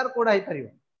आंसर कोडा ही करियो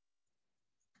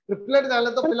ट्रिपलेट जाले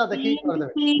तो पिला देखि कर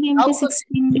देबे केमती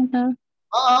 16 हेता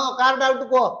हां हां कार डाउट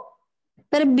को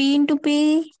तर b into p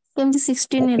केमती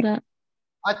 16 हेता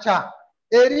अच्छा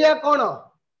area cone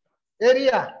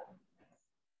area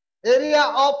area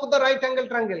of the right angle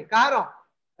triangle car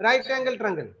right angle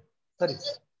triangle sorry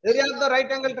area of the right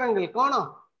angle triangle cone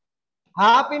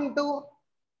half into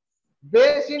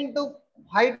base into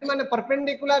height माने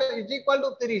perpendicular is equal to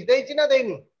 30 देछि ना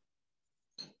देनी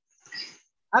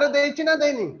अरे देछि ना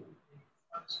देनी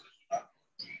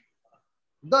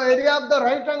the area of the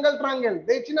right angle triangle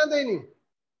देछि ना देनी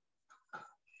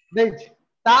देछि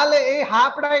ताले ए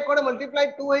हाफ डाई कोड मल्टीप्लाई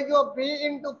 2 हे जो p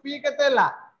इनटू p केतेला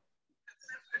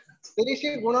 30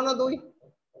 गुणन 2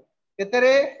 केते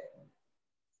रे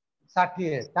 60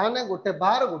 है ताने गोटे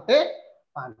 12 गोटे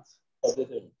 5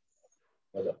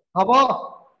 हबो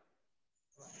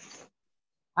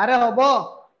अरे हबो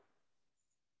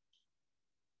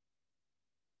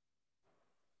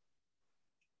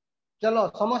चलो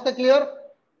समस्त क्लियर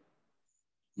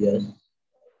यस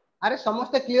अरे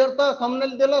समस्त क्लियर तो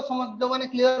थंबनेल देलो समस्त जो माने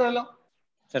clear hello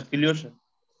sir clear sir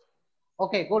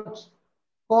okay good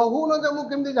कहू न जे मु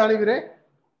केमती जानिबि रे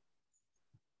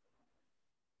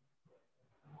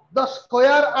the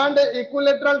square and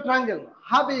equilateral triangle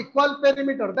have equal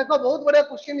perimeter देखो बहुत बढ़िया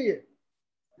क्वेश्चन ये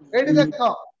एडी देखो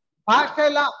फर्स्ट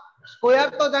हैला स्क्वायर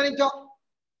तो जानि छो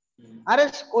अरे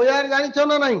स्क्वायर जानि छो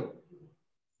ना नहीं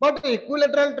बट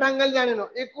इक्विलेटरल ट्रायंगल जानि नो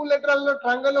इक्विलेटरल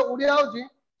ट्रायंगल उडिया होची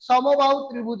समबाहु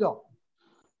त्रिभुज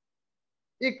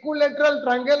इक्विलेटरल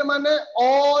ट्रायंगल माने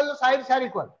ऑल साइड्स आर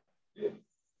इक्वल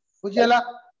बुझियला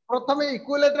प्रथमे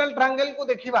इक्विलेटरल ट्रायंगल को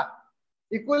देखिबा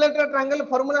इक्विलेटरल ट्रायंगल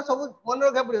फार्मूला सब मन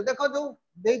रखा पड़ियो देखो जो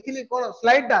देइथिली कोन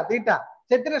स्लाइड दा दीटा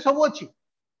सेतरे सब अछि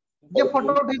जे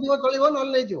फोटो उठी दियो चलिबो न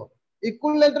नै जिवो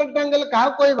इक्विलेटरल ट्रायंगल का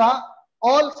कहबा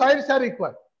ऑल साइड्स आर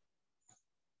इक्वल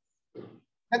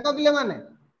देखो पिले माने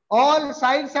ऑल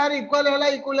साइड्स आर इक्वल हैला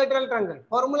इक्विलेटरल ट्रायंगल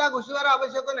फार्मूला घुसबार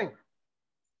आवश्यक नै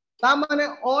ता माने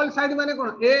ऑल साइड माने कोन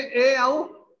ए आउ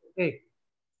ए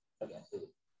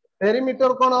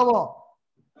पेरीमीटर कोन हबो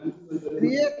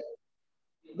create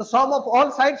the sum of all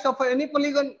sides of any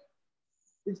polygon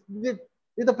is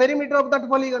the perimeter of that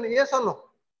polygon yes or no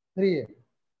 3a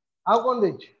आउ कोन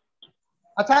देछ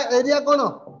अच्छा एरिया कोन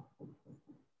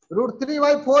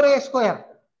 √3/4a स्क्वायर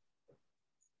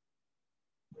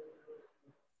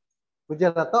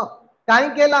बुझला तो काई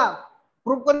केला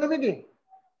प्रूफ करबे की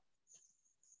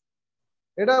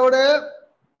एटा ओडे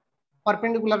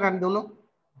परपेंडिकुलर काट दोनो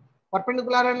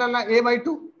परपेंडिकुलर हैला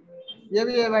a/2 ये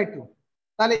भी a/2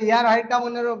 ताले यार हाइट का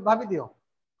मन भाबी दियो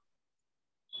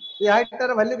ये हाइट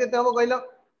तर वैल्यू केते होबो कहलो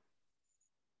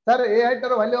सर ए हाइट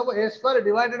तर वैल्यू होबो a²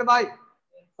 डिवाइडेड बाय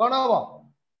कोन होबो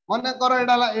मन करो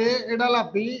एडाला a एडाला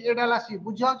b एडाला c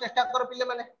बुझाओ चेष्टा करो पिले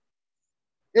माने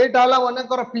ए डाला मन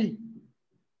करो p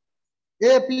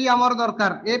ए p हमर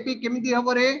दरकार ए p केमिति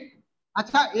होबो रे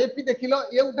अच्छा ए p देखिलो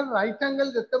ये उठे राइट एंगल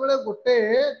जते बेले गोटे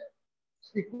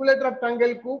इक्विलेटरल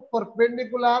ट्रायंगल को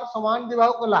परपेंडिकुलर समान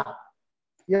दिभाव कला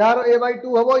यार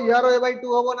a/2 हबो यार a/2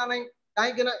 हबो ना नहीं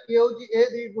काई के ना ये होची a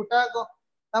दी गुटा को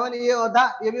तमन ये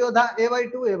ओधा ये भी ओधा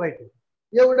a/2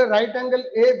 ये उडे right angle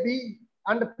a b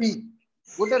and p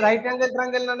उडे right angle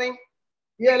triangle ना नहीं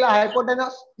ये ला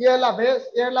हाइपोटेनस ये ला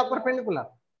बेस ये ला परपेंडिकुलर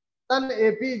तन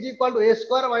ap =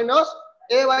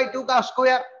 a² - a/2 का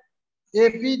स्क्वायर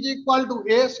ap = a²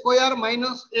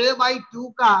 -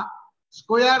 a/2 का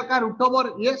स्क्वायर का रूट ओवर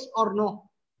यस और नो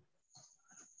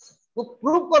वो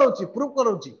प्रूफ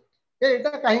करोची एटा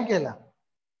काहे केला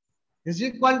इज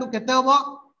इक्वल टू केते होबो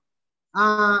a²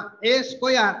 - a²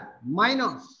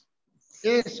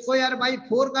 /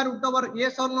 4 का रूट ओवर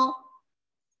यस और नो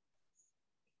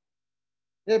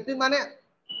एपी माने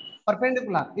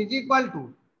perpendicular is equal to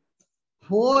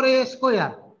 4a² -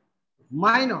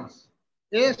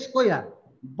 a² /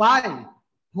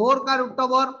 4 का रूट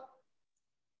ओवर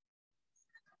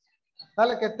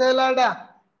ताले केते हला एटा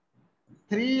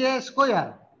 3a²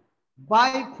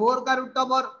 / 4 का root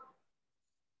over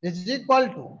is equal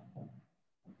to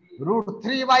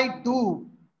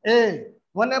 √3/2a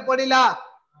मने पड़िला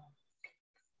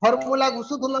फार्मूला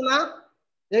घुसुथुलो ना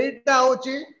एटा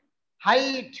होची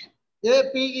height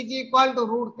ap =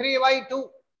 √3/2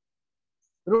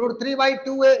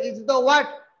 √3/2a is the what?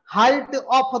 Height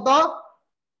of the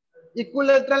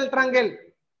equilateral triangle.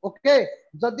 Okay,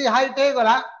 जदि height हे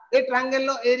गला ए triangle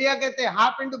लो area केते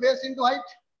half into base into height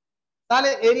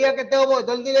ताले area केते होबो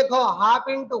जल्दी देखो half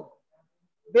into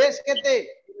base केते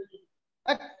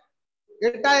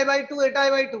एटा a by 2 Etah a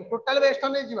by 2 total base तो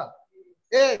नहीं जीवा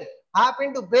ए half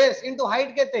into base into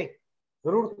height केते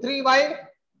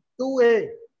 √3/2a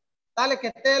ताले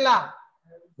केते ला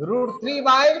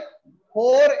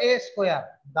 √3/4a square.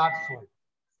 That's all.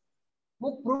 मु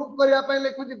प्रूफ करिया पे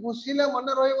लिखुची घुसिले मन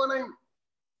रहइबो नहीं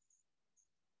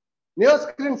नियो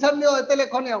स्क्रीनशॉट लियो एते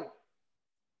लेखनी आउ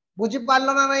बुझी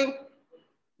पारलो ना नहीं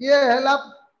ये हैला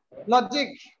लॉजिक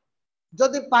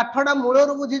जदि पाठडा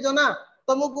मूलरु बुझिजो ना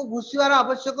तुमको घुसिवार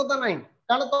आवश्यकता नहीं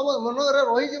कारण तुम मन रे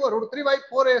रहि जीवो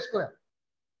 √3/4a स्क्वायर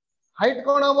हाइट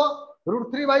कोन हबो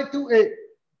 √3/2a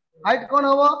हाइट कोन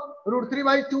हबो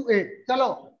 √3/2a चलो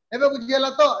एबे बुझियला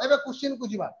तो एबे क्वेश्चन को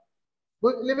जीवा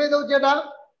लिबे दउ जेडा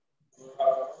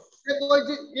A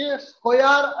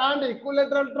square and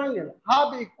equilateral triangle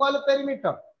have equal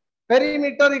perimeter.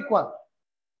 Perimeter equal.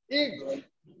 If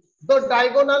the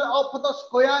diagonal of the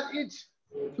square is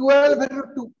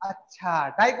 12/2. अच्छा,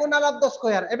 diagonal of the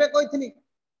square. एबे कोई थी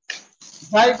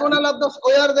diagonal of the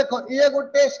square देखो ये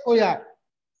गोटे square.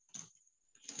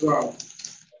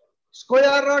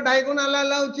 Square रो diagonal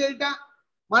लाउची एटा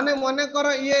माने मने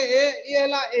करो ये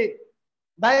ला a.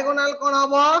 Diagonal कोन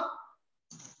हबो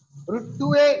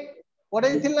 √2a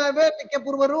पढै थिला एबे टिके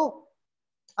पूर्वरु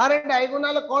अरे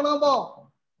डायगोनल कोन हबो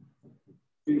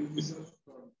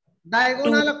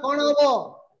डायगोनल कोन हबो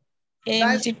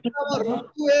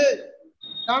 √2a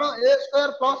कारण a square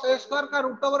plus a square का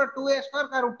रूट ओवर 2a स्क्वायर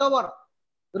का root over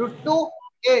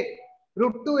 √2a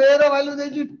 √2a row value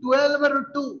देजी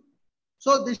 12/2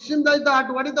 so this symbol that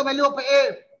what is the value of a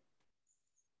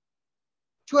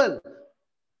 12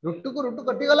 √2 को √2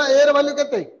 कटि गला a रो वैल्यू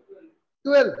केते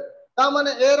 12 ता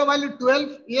माने a रो वैल्यू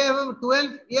 12 ये हो 12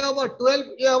 ये हो 12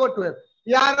 ये हो 12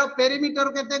 यार पेरीमीटर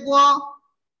केते को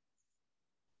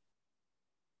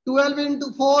 12 into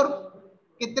 4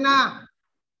 कितना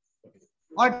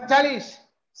 48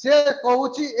 से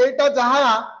कहूची एटा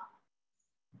जहां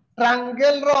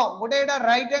ट्रायंगल रो गोटे एटा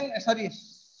राइट एंगल सॉरी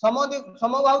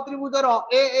समबाहु त्रिभुज रो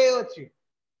ए अछि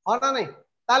होना नहीं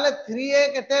ताले 3a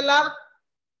केतेला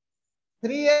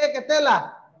 3a केतेला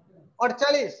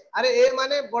 48 अरे ए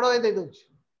माने बड़ो ए दे दोछ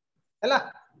हैला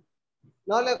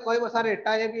नले कहबो सर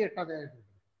एटा ए भी एटा दे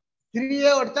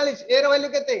 3a 48 ए रो वैल्यू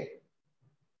केते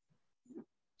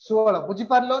 16 बुझी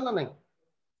पारलो ना नहीं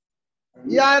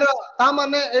यार ता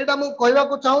माने एटा मु कहबा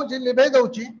को चाहू छी लिबे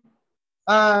दउची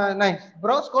नहीं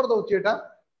ब्रश कर दउची एटा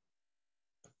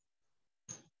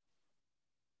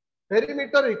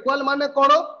पेरीमीटर इक्वल माने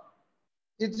कोन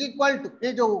इज इक्वल टू ए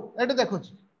जो एटा देखो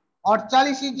छी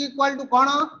 48 is equal to cone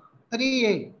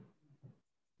 3a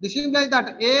this is like that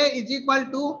a is equal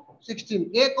to 16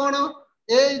 a cone a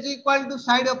is equal to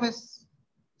side of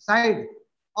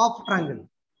triangle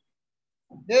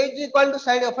a is equal to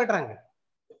side of a triangle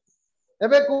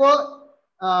एबे को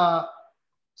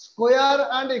square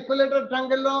and equilateral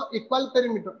triangle row equal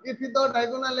perimeter if the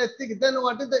diagonal is thick then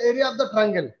what is the area of the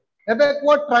triangle एबे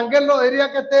को triangle रो area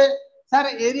केते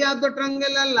sir area of the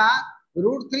triangle La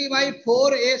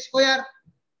 √3/4a square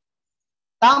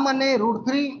ता माने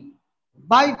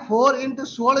 √3/4 into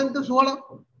 16 into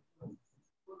 16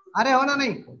 अरे होना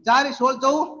नहीं 4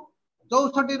 16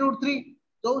 64 √3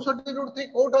 64 √3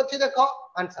 coat अछि देखो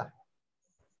आंसर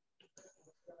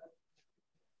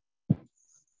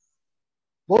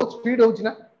बहुत स्पीड होउची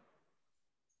ना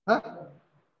हां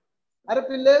अरे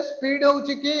पिले स्पीड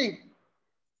होउची की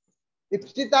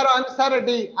इप्सी तार आंसर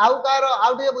डी आउ तार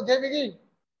आउ दे बुझेबी की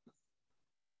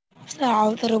आउ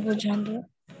तार बुझांदो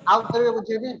आउ तार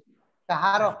बुझेबी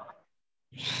कहारो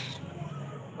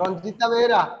रंजिता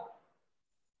बेरा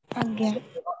आज्ञा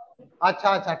अच्छा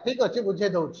अच्छा ठीक अछि बुझे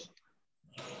दउची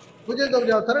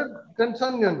थरे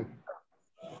टेंशन नियनी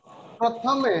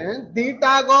प्रथमे दीटा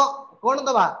आगो कोन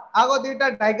दबा आगो दीटा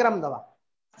डायग्राम दबा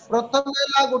प्रथमे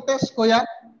ला गोटे स्क्वायर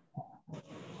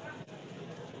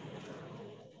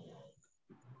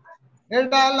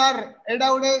एडा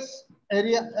उडे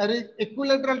एरिया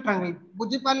इक्विलेटरल ट्रायंगल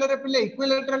बुझी पाले रे पिले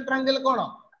इक्विलेटरल ट्रायंगल कोन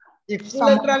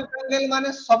इक्विलेटरल ट्रायंगल माने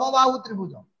समबाहु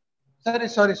त्रिभुज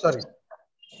सॉरी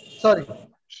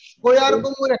स्क्वायर को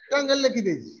मु रेक्टेंगल लिखि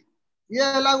देजी ये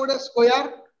हला गोटे स्क्वायर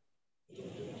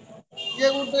ये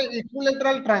गोटे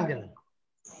इक्विलेटरल ट्रायंगल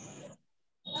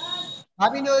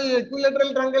भाभी नो इक्विलेटरल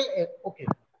ट्रायंगल ओके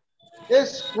ये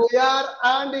स्क्वायर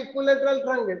एंड इक्विलेटरल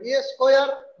ट्रायंगल ये स्क्वायर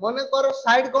माने करो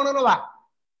साइड कोन नबा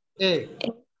ए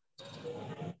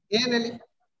नेली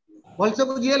बोल से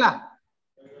बुझिएला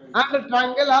and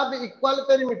triangle have equal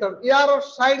perimeter यार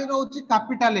साइड रहउची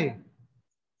कैपिटल ए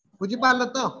बुझी पारल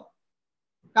तो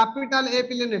कैपिटल ए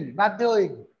पिले ने बाध्य होई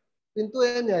किंतु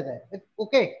ए नै जाय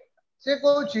ओके से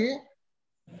कहउची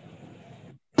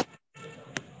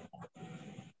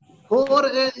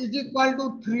 4a is equal to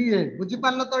 3a बुझी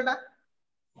पारल तो एटा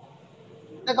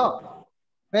देखो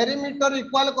पेरीमीटर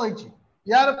इक्वल कहिची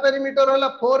यार पेरीमीटर होला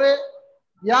 4a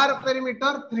यार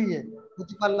पेरीमीटर 3a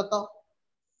बुझी पारल तो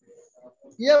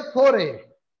ये 4a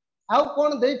आउ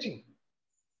कोन देची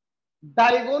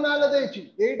डायगोनल देची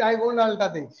ए डायगोनल ता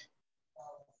देची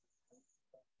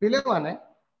पिले माने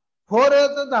 4a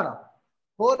तो दाना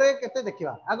 4a केते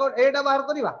देखिबा आगो एटा बाहर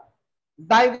करिबा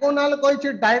डायगोनल कहिची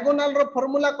डायगोनल रो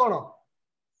फार्मूला कोन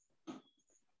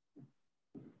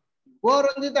वो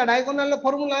रंजिता डायगोनल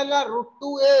फार्मूला हला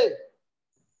 √2a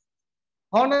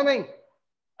हो ना नहीं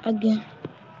आज्ञा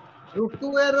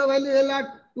 √2a रो वैल्यू हला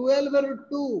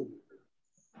 12/2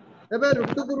 एबे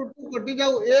 √2 को √2 कटि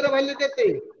जाऊ a रो वैल्यू केते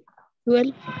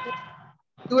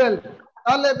 12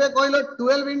 ताले एबे कहलो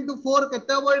 12 * 4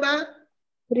 केते हो एटा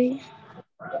 3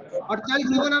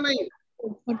 48 हो ना नहीं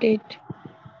 48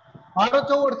 12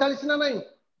 4 48 ना नहीं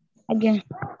आज्ञा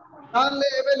ताले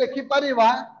एबे लिखि परिबा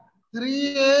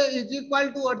 3a =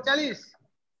 48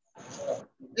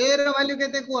 a रो वैल्यू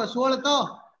केते को 16 तो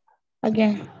आज्ञा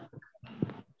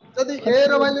जदी a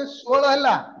रो वैल्यू 16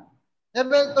 हला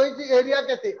एबे तोइची एरिया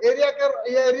केते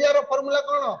एरिया रो फार्मूला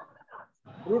कोन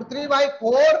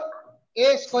 √3/4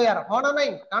 a² हो ना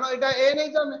नहीं कानो एटा a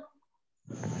नहीं जाने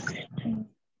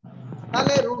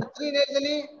ताले √3 ने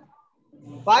जली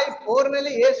बाय 4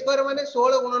 नेली a² माने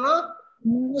 16 गुणन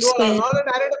 16 नले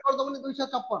डायरेक्ट कर दमनी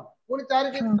 256 पुनी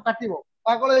 4 के काटिबो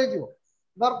पागल हे जिवो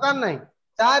दरकार नहीं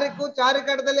 4 को 4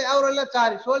 काट देले और रहला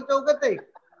 4 16 चौ केते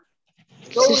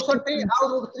 64 और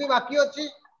 √3 बाकी अछि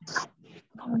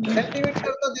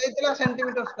सेंटीमीटर तो देइतला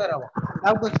सेंटीमीटर स्क्वायर हबो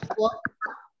डाउट अछि को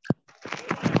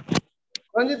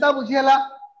रंजिता बुझियला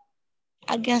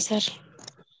आज्ञा सर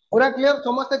पूरा क्लियर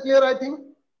समस्त क्लियर आई थिंक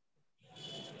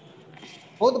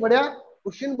बहुत बढ़िया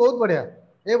क्वेश्चन बहुत बढ़िया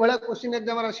ए बड़ा क्वेश्चन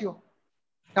एग्जाम आसीओ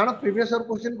कारण प्रीवियस ईयर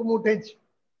क्वेश्चन को मुठे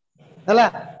हला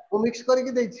वो मिक्स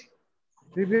करके देछि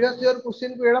प्रीवियस ईयर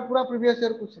क्वेश्चन को एडा पूरा प्रीवियस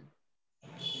ईयर क्वेश्चन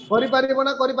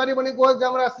करि परिबनी को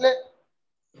एग्जाम रे आसले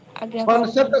आज्ञा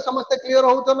कांसेप्ट समस्त क्लियर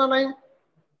होतो ना नहीं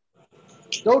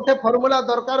जोठे फार्मूला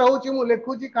दरकार होची मु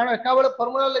लेखुची कारण एका बेले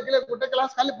फार्मूला लेखले गोटे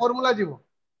क्लास खाली फार्मूला जीवो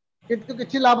किंतु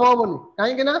किछि लाभ होबनी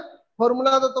काहे कि ना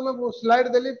फार्मूला तो तुम स्लाइड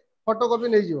देली फोटोकॉपी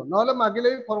नहीं जीवो नले मागिले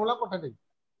भी फार्मूला पठा दे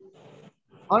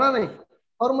हाना नहीं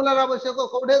फार्मूला आवश्यक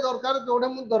कोडे दरकार जोडे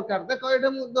मु दरकार देखो एडे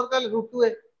मु दरकार √2a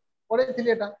पढे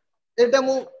थिली एटा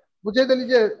मु बुझे देली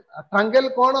जे ट्रायंगल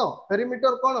कोन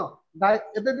पेरीमीटर कोन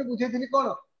एबे भी बुझे थिली कोन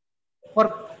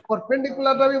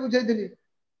परपेंडिकुलर दा भी बुझे थिली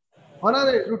हाना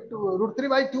रे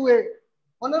 √3/2a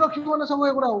मन रखी मन सब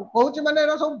एगुडा कहूची माने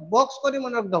एरा सब बॉक्स करी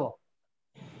मन रख दबो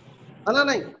हाना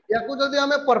नहीं याकू जदी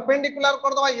हमें परपेंडिकुलर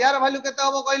कर दबा यार वैल्यू केते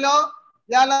हबो कहलो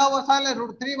याला हबो साले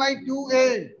 √3/2a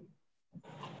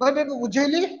कहबे को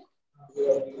बुझेली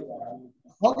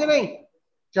हो कि नहीं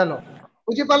चलो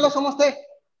बुझी पारलो समस्त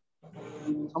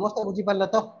बुझी पारला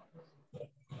तो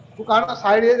तू कारण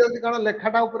साइड हे जल्दी कारण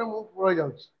लेखाटा ऊपर मु रह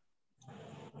जाउछ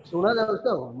सुना जाउछ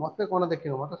तो मते कोन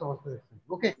देखियो मते समस्त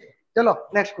देखियो ओके चलो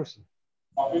नेक्स्ट क्वेश्चन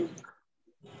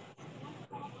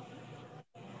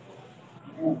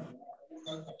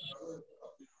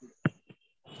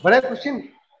बड़े क्वेश्चन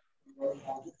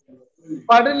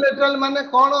क्वाड्रिलेटरल माने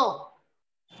कोन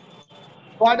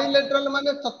क्वाड्रिलेटरल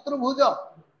माने चतुर्भुज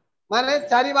माने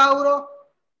चारि बाहुर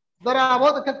द्वारा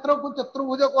आबद्ध क्षेत्र को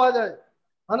चतुर्भुज कहा जाए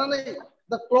है ना नहीं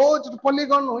the closed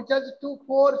polygon which has 2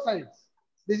 4 sides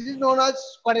this is known as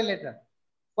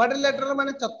quadrilateral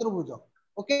माने चतुर्भुज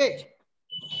ओके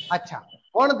अच्छा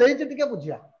कोन देइछ टिके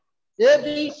बुझिया A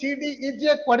B C D is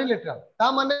a quadrilateral ता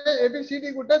माने ए बी सी डी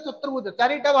गुटे चतुर्भुज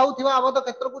चारिटा बाहु थिबा आबद्ध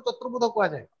क्षेत्र को चतुर्भुज कहा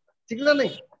जाए ठीक ना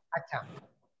नहीं अच्छा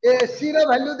ए सी रे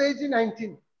वैल्यू देइछ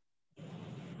 19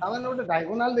 ता माने उटे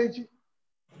डायगोनल देइछ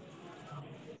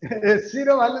AC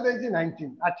रो वैल्यू देइछि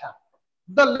 19 अच्छा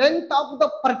the length of the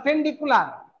perpendicular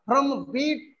from B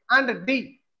and D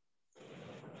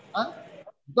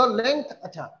the length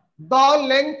अच्छा the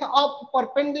length of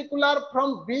perpendicular from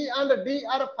B and D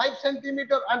are 5 cm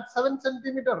and 7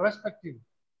 cm respectively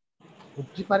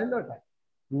बुझी पारिलो एटा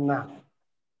ना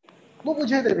मु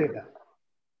बुझे देबे एटा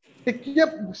टिके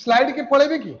स्लाइड के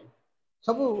पळेबे की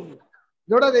सब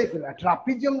जोड़ा देइतिला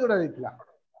ट्रापेजियम जोड़ा देइतिला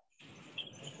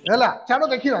हला चलो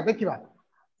देखिबा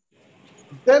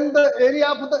then the area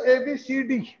of the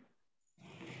ABCD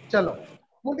चलो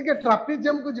मु टिके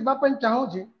ट्रापेजियम को जिबा पन चाहू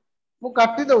छी मु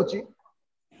काटी दउची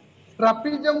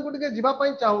ट्रापिजियम को टिके जीवा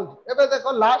पई चाहू एबे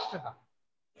देखो लास्ट टा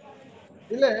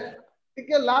इले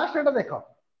टिके लास्ट टा देखो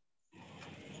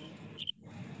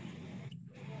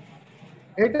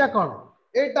एटा कोन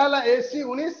एटा ला एसी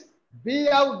 19 बी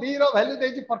आउ डी रो वैल्यू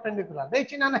देछि परपेंडिकुलर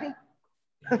देछि ना नहीं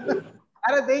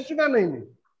अरे देछि ना नहीं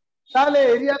ताले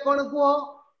एरिया कोन को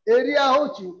एरिया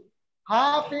होछि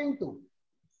हाफ इनटू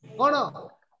कोन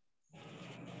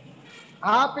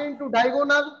हाफ इनटू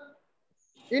डायगोनल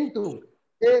इनटू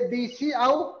ए बीसी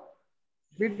आउ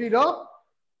बीडी रो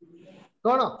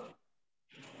कोन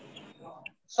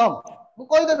सम मु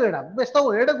कहि देबे एडा व्यस्त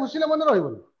हो एडा घुसिले मन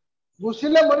रहइबो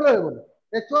घुसिले मन रहइबो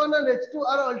h1 and h2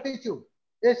 are altitude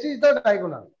ac is the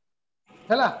diagonal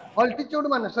हैला altitude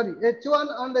माने sorry h1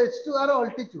 and h2 are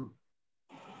altitude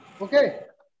okay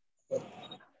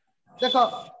देखो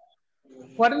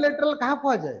क्वाड्रिलेटरल कहां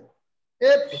पहुंच जाए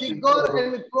a figure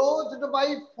enclosed by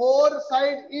four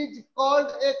side is called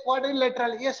a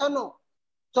quadrilateral ये सुनो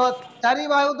तो चारि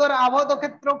बाहु द्वारा आबद्ध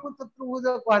क्षेत्र को चतुर्भुज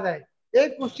कहा जाए ए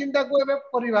क्वेश्चन टा को एबे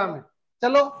परिबा में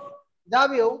चलो जा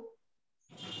भी हो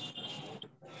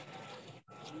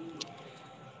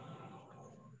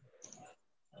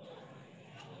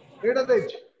एटा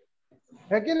देछ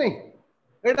है कि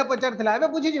नहीं एटा पचार थिला एबे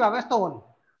बुझी जीवा व्यस्त होन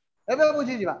एबे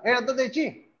बुझी जीवा एटा तो देछि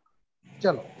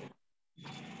चलो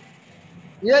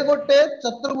ये गोटे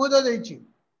चतुर्भुज देछि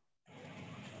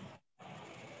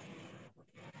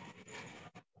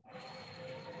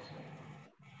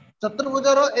चतुर्भुज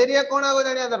रो एरिया कोन आगो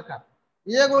जानिया दरकार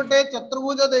ये गोटे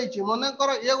चतुर्भुज देछि मने कर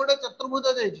ये गोटे चतुर्भुज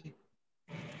देछि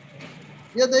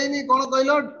ये देइनी कोन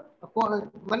कहलो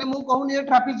माने मु कहूनी ये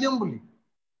ट्रापिजियम बोली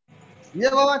ये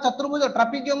बाबा चतुर्भुज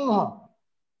ट्रापिजियम न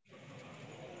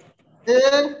ए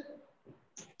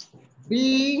बी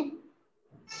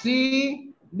सी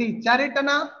डी चारिटा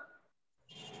ना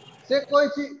से कोई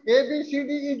सी A B C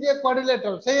D is a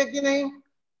quadrilateral से है कि नहीं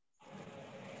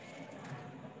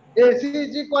AC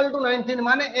is equal to 19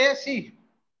 माने AC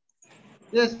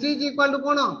AC is equal to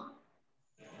कोन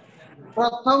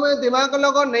प्रथम दिमाग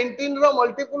लगो 19 रो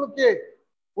मल्टीपल के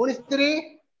 19 3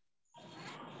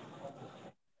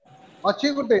 अछि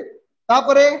गुटे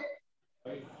तापरे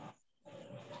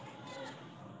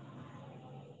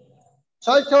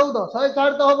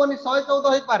 114 तो होबनी 114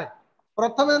 होई पारे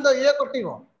प्रथम तो ये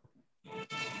कटिबो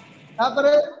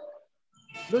तापरे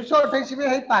 228 भी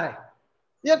होई पारे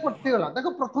ये कटि गला देखो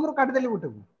प्रथम रो काट देली गुटे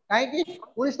को काहे कि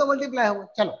 19 तो मल्टीप्लाई हो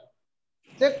चलो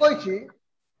से कोइछि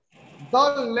the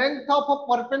length of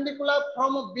perpendicular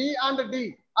from B and D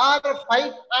are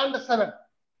 5 and 7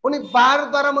 उनी 12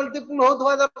 द्वारा मल्टीपल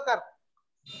होतवा दरकार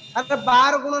अरे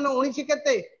 12 गुणन 19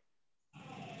 केते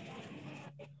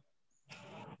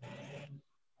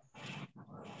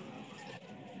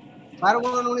 12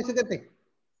 गुणन 19 केते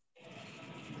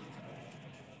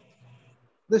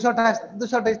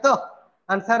 228 तो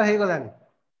आंसर हे गलानी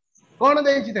कोन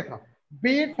देछि देखो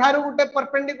बी थारु गुटे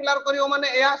परपेंडिकुलर करियो माने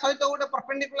या सहित गुटे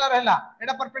परपेंडिकुलर हैला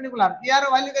एटा परपेंडिकुलर यार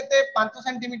वैल्यू केते 5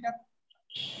 सेंटीमीटर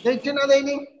देछि ना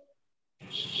देइनी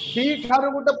बी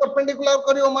थारु गुटे परपेंडिकुलर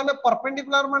करियो माने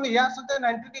परपेंडिकुलर माने या सहित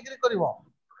 90 डिग्री करिवो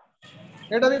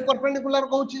एटा भी परपेंडिकुलर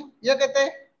कहूची ये केते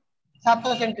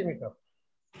 7 सेंटीमीटर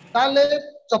ताले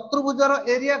चतुर्भुज रो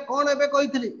एरिया कोन एबे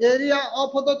कहितली एरिया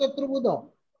ऑफ द चतुर्भुज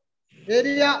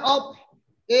area of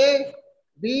A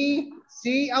B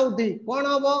C आउ डी कोन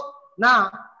होबो ना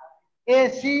ए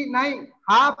सी नहीं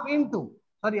हाफ इनटू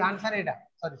सॉरी आंसर एटा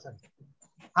सॉरी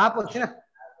हाफ अछि ना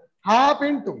हाफ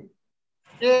इनटू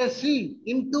ए सी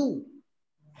इनटू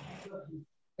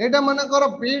एटा मन करो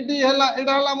बी डी हला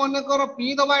एटा हला मन करो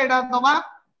पी दबा एटा दबा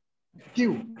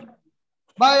क्यू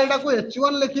बा एटा को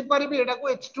h1 लिखि परिबी एटा को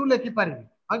h2 लिखि परिबी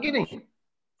हां कि नहीं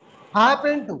half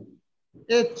into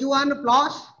h1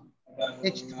 plus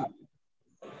h2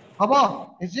 हबो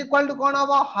इज इक्वल टू कोन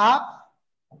हबो half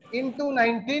into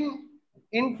 19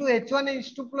 into h1 is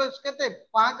 2 plus केते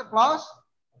 5 plus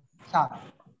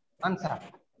 7 आंसर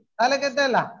ताले केते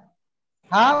ला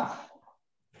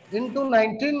हाफ into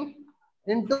 19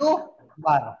 into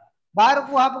 12 12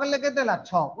 को हाफ करले केते ला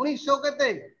 6 1900 केते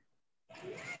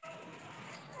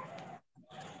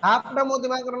हाफ टा मो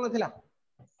दिमाग कर नथिला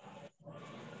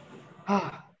हां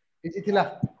इछि थिला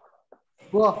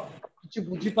को किछि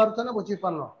बुझी पारछ ना बुझी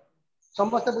पारनो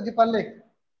समस्त बुझी Parle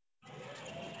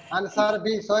answer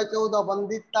B 114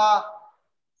 Vandita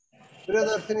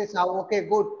Priyadarshini Sahu okay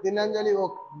good दिनांजलि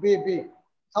B B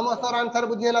समस्त आंसर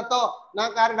बुझियला तो ना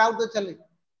कार डाउट चली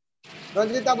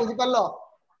रंजिता बुझी पारलो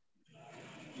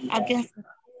आज्ञा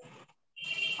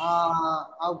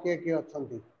आउ के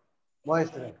अछंती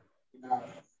वॉइस रे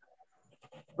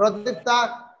प्रदीप्ता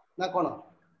ना कोन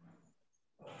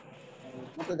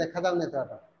मते देखा जाउ नेता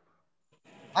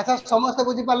अच्छा समस्त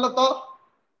बुझी पारलो तो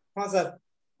हां सर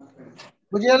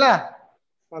बुझियला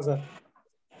हां सर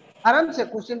आराम से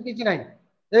क्वेश्चन किछि नाही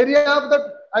एरिया ऑफ द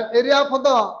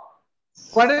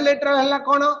क्वाड्रिलेटरल हला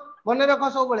कोन मने रखो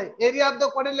सब बळे एरिया ऑफ द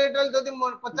क्वाड्रिलेटरल जदि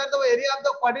पचार दो एरिया ऑफ द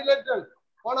क्वाड्रिलेटरल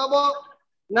कोन हबो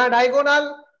ना डायगोनल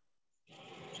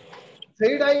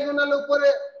सेही डायगोनल ऊपर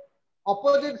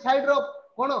ऑपोजिट साइड रो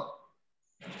कोन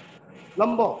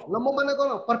लंबो लंबो माने कोन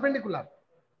परपेंडिकुलर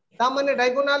ता माने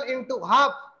diagonal into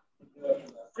half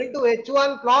into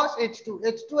h1 plus h2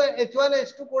 h1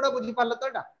 h2 कोडा बुझी पारलो तो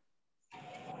एटा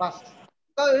बस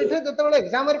तो एठे जते बळे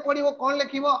एग्जाम रे पडिबो कोन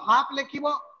लिखिबो हाफ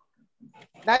लिखिबो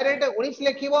डायरेक्ट 19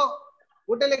 लिखिबो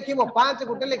गोटे लिखिबो 5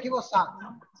 गोटे लिखिबो 7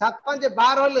 7 5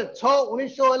 12 होले 6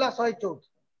 1900 होला 114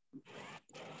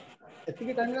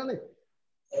 एतिकी टाइम ना नहीं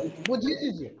बुझी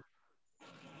जी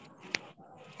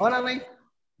हो ना नहीं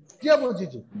जे बुझी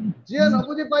जी जे न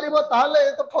बुझी परिबो ताले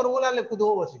तो फार्मूला लिखु दो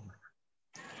बसी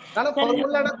कारण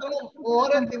फार्मूला ता तनो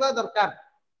ओरे थिबा दरकार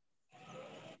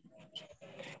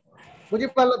बुझी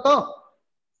पालो तो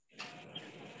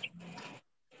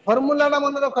फार्मूला ता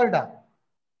मन रखो एटा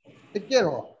टिके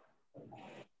हो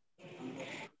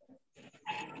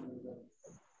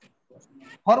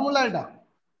फार्मूला एटा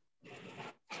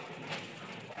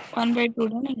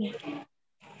 1/2 नहीं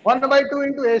 1/2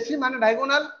 into AC माने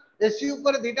डायगोनल AC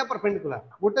ऊपर दीटा परपेंडिकुलर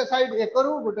गोटे साइड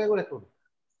एकरु गोटे गोटे एकरु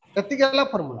एति गेला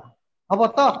फार्मूला हबो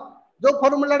तो जो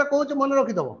फार्मूला टा कहूच मन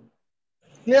रखि दबो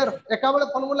क्लियर एका बेले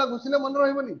फार्मूला घुसिले मन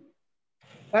रहइबनी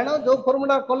कारण जो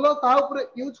फार्मूला करलो ता ऊपर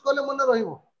यूज करले मन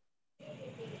रहिबो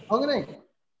हो कि नहीं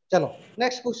चलो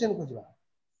नेक्स्ट क्वेश्चन को जवा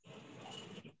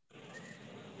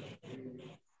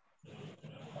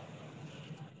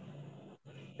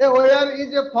A OR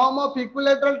is a form of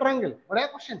equilateral triangle. What a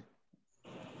question?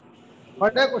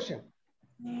 What a question?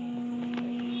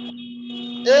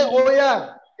 A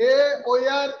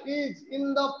OR is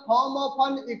in the form of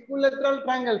an equilateral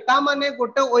triangle. ता माने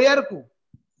गोटे OR को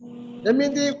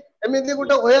एमिति एमिति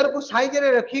गोटे OR को साइज रे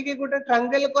रखी के गोटे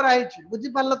ट्रायंगल करा हिची बुझी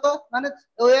पारलो तो माने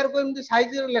OR को एमिति साइज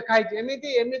रे लिखा हिची एमिति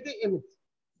एमिति एमिति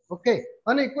ओके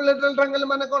माने इक्विलेटरल ट्रायंगल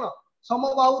माने कोन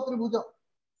समबाहु त्रिभुज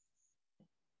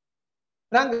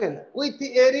triangle with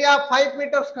area 5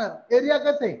 metre square area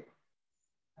कते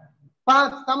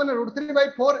 5 ता माने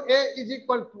 √3/4 a is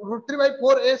equal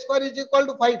 √3/4 a square is equal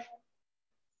to 5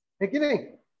 है कि नहीं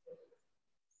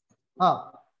हां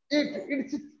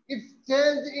इट्स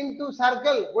चेंज इनटू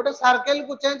सर्कल गोटे सर्कल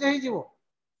को चेंज हे जीवो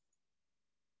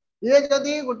ये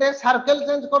जदी गोटे सर्कल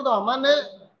चेंज कर दो माने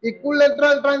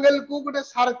इक्विलेटरल ट्रायंगल को गोटे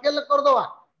सर्कल कर दो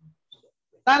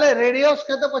ताले रेडियस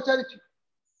केते पचारि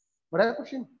बड़ा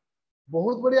क्वेश्चन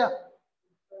बहुत बढ़िया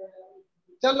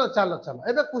चलो चलो चलो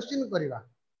एबे क्वेश्चन करिवा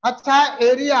अच्छा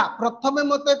एरिया प्रथमे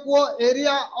मते को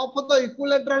area of the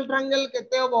equilateral triangle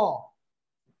केते होबो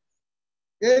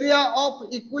area of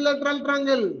equilateral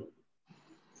triangle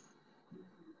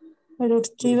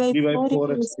 √3/4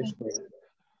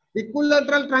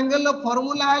 equilateral triangle row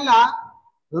formula हैला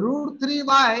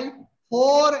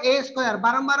 √3/4 a स्क्वायर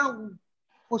बारंबार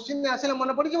क्वेश्चन में आसेले मन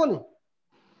पड़ जीवनी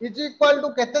इज इक्वल टू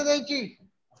केते देची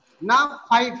ना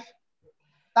 5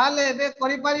 ताले एबे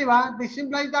करि परिबा this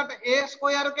implies that a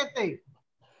square केते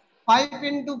 5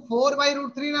 into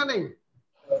 4/√3 ना नहीं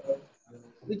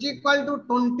इज इक्वल टू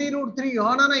 20√3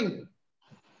 हो ना नहीं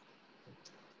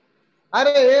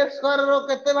अरे a स्क्वायर रो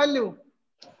केते वैल्यू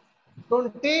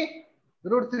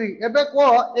 20√3 एबे को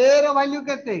a रो वैल्यू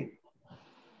केते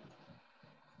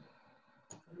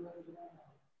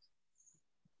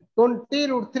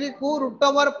 20√3 को रूट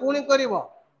ओवर पुणी करिवो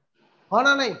हो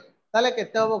ना नहीं ताले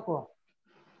केते होबो को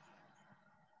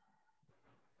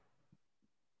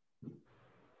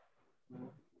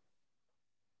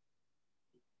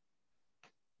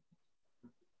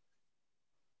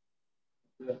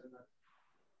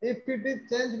if it is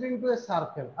changed into a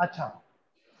circle अच्छा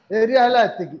एरिया हला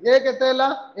एतिकी a केते हला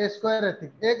a स्क्वायर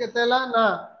एतिकी a केते हला ना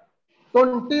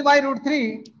 20/√3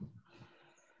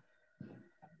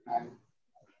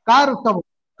 का रूट ओवर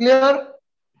क्लियर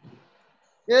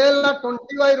a हला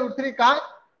 20/√3 का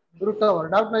रूट ओवर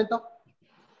डाउट नहीं तो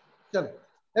चलो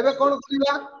एबे कोन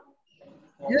करिया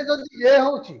ये जदी a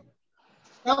होची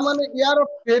ता माने यार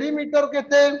पेरीमीटर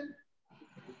केते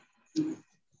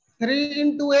 3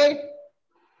 into a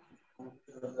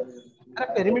अरे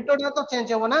पेरीमीटर ना तो चेंज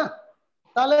हो ना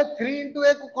ताले 3 into a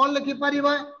को कौन लिखि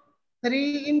परिबा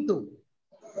 3 into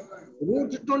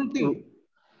 √20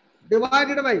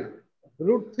 divided by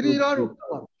 √3 row root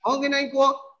over हो कि नहीं को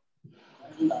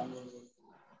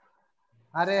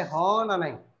अरे हो ना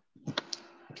नहीं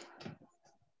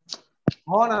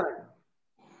हो ना नहीं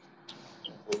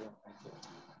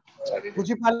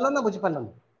बुझी पारलो ना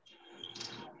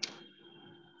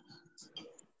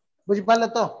बुझी पाले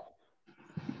तो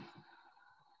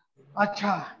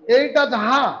अच्छा एटा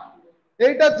जहां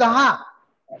एटा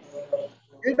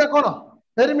कोन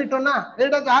पेरीमीटर ना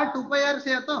एटा जहां 2 पाई आर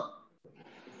से तो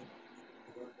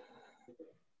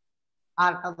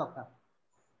आर टा दरकार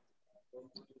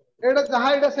एटा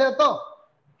जहां एटा से तो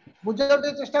बुझे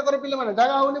चेष्टा कर पिले माने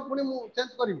जागा होनी पुनी मु चेंज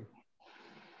करबी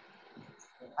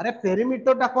अरे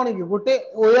पेरीमीटर टा कोन की गोटे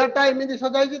ओया टा एमिति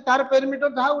सजाई कि तार पेरीमीटर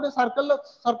जहां गोटे सर्कल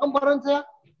सर्कमफरेंस है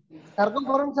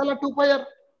 2 पाई आर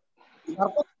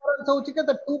सर्कमफरेंस होची के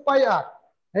 2 पाई आर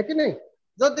है कि नहीं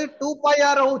जदि 2 पाई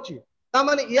आर होची ता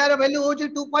माने यार वैल्यू होची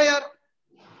 2 पाई आर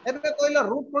एबे कोइला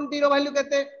 √20 रो वैल्यू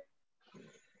केते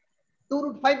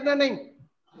 2√5 ना नहीं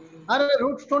अरे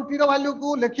 √20 रो वैल्यू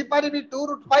को लिखि पारिबी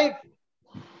 2√5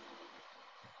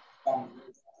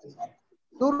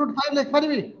 2√5 लिख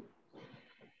पारिबी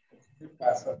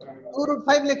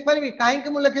 2√5 लिख पारिबी काहे कि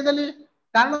मु लिखि देली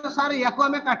कारण सर याको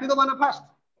हमें काटी दो माना फास्ट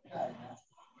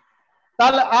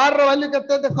ताल r रो वैल्यू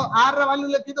केते देखो r रो वैल्यू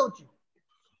लिखि दोची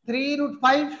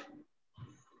 3√5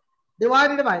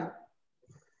 divided by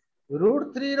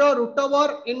 √3 row root over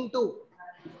into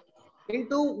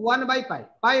 1 by pi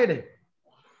पाई एडे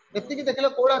एति की देखले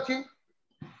कोड अछि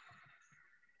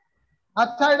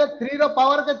अच्छा एडे 3 रो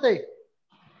पावर केते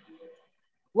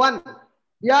 1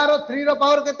 यारो 3 रो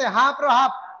पावर केते half rho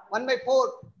half 1/4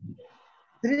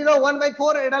 3 row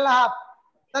 1/4 एडला half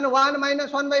then 1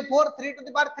 minus 1/4 3 to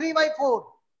the power 3/4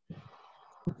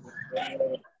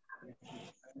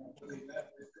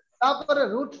 तापर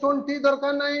 √20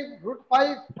 दरकार नहीं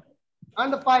 √5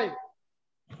 and 5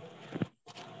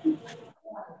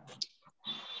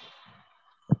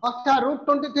 अच्छा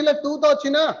 √20 थिले 2 तो अछि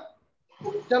ना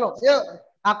चलो ये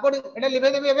आकोड एडे लिबे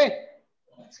देबे एबे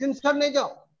स्क्रीनशॉट नहीं जाओ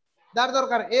दार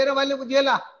दरकार ए रो वैल्यू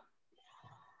बुझिएला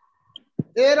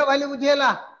ए रो वैल्यू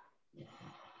बुझिएला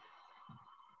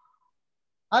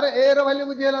अरे ए रो वैल्यू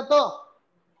बुझिएला तो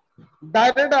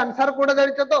डायरेक्ट आंसर कोड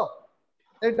जानिଛ तो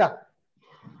एटा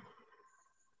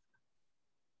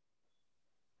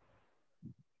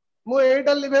मु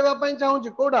एटा लिबेबा पई चाहू छी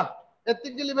कोडा एति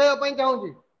की लिबेबा पई चाहू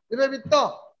छी लिबे बित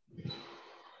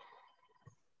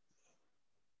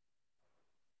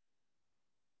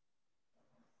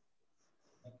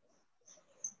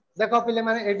देखो पिले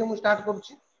माने एटू मु स्टार्ट करू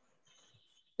छी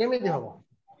केमि दे हबो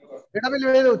एटा भी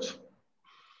लिबे दउ छी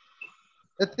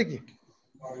एति की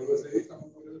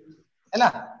हैला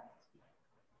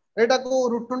एटा को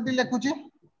 √20 लिखु छी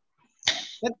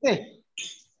केते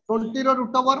 20 रो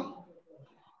रूट ओवर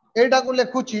एटा को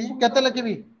लिखु छी केते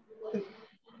लिखिबी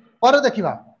पर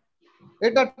देखिबा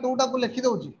एटा 2 टा को लिखि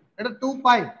दउ छी एटा 2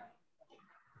 पाई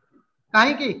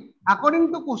काहे की according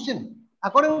to question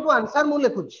according to answer मु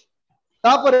लिखु छी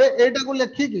तापर एटा को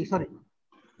लिखि की सॉरी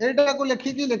एटा को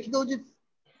लिखि की लिखि दउ छी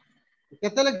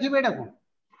केते लिखिबे एटा को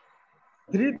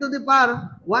 3 to the power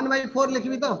 1/4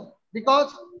 लिखिबी तो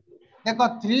बिकॉज़ देखो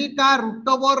 3 का रूट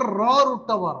ओवर रो रूट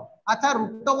ओवर अच्छा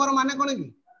रूट ओवर माने कोन की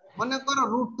माने कर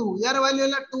 √2 यार वैल्यू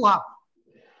है 2 हाफ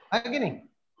है कि नहीं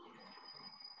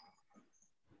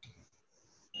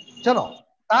चलो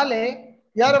ताले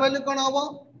यार वैल्यू कोन होबो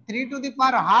 3 to the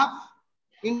power half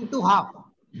into half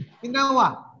कितना हुआ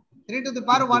 3 to the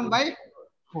power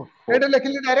 1/4 एटा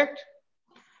लिखली डायरेक्ट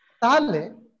ताले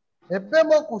एबे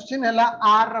मो क्वेश्चन हैला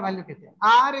r रा वैल्यू केते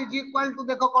r इज इक्वल टू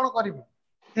देखो कोन करबी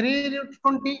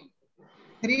 3√20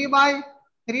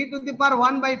 3 to the power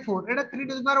 1/4 Etah 3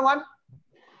 to the power 1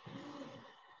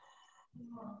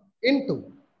 into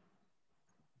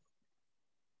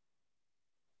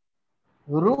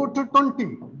 √20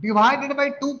 divided by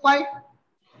 2 pi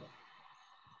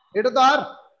एटा तो r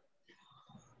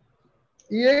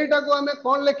एटा को हमें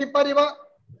कोन लिखि परिबा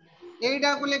एटा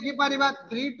को लिखि परिबा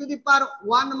 3 to the power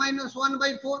 1 minus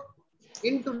 1/4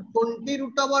 into 20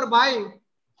 root over by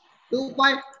 2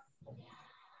 pi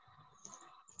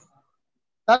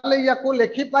ताले या को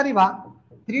लिखि परिबा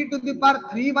 3 to the power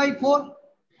 3/4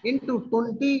 into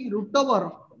 20 root over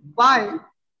by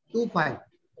 2 pi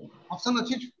option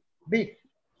अछि बी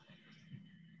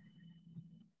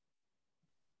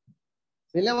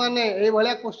पिले माने ए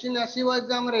भलिया क्वेश्चन आसीबो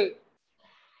एग्जाम रे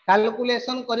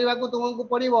कैलकुलेशन करबा को तुमको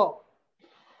पड़िबो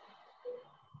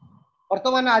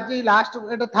वर्तमान आज लास्ट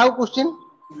एटा थाउ क्वेश्चन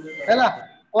हैला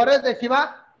परे देखिबा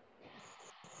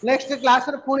नेक्स्ट क्लास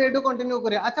रे पुनी एडु कंटिन्यू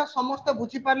करिया अच्छा समस्त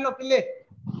बुझी पारलो पिले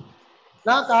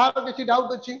ना कहार किसी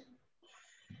डाउट अछि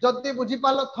जति बुझी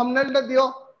पालो थंबनेल दे दियो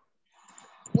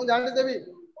मु जानि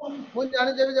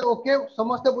देबी जे ओके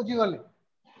समस्त बुझी गले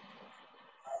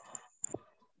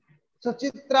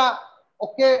सुचित्रा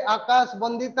ओके आकाश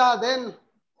बंदिता देन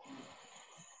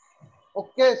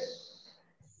ओके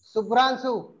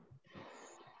शुभ्रांशु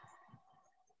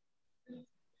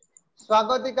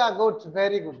स्वागतिका गुड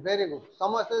वेरी गुड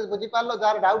समस्त बुझी पारलो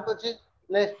जार डाउट अछि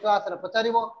नेक्स्ट क्लास रे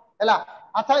पचारिबो हला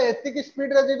अच्छा एतिकी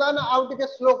स्पीड रे जीवा ना आउ टिके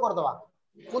स्लो कर दवा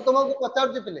मु तुमको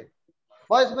पचार जे पिले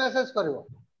वॉइस मेसेज करिवो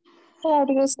और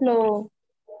टिके स्लो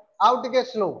आउ टिके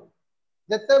स्लो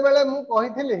जते बेले मु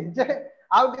कहिथिली जे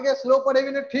आउ टिके स्लो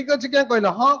पढेबी ने ठीक अछि के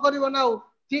कहलो हां करिवो ना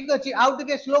ठीक अछि आउ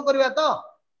टिके स्लो करबा तो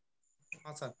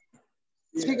हां सर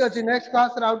ठीक अछि नेक्स्ट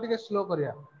क्लास रे आउ टिके स्लो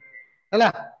करिया हला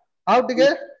आउ टिके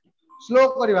स्लो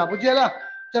करवा बुझियला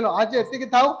चलो आज एति की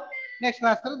थाउ नेक्स्ट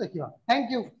क्लास रे देखियो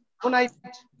thank you good night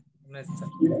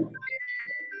sir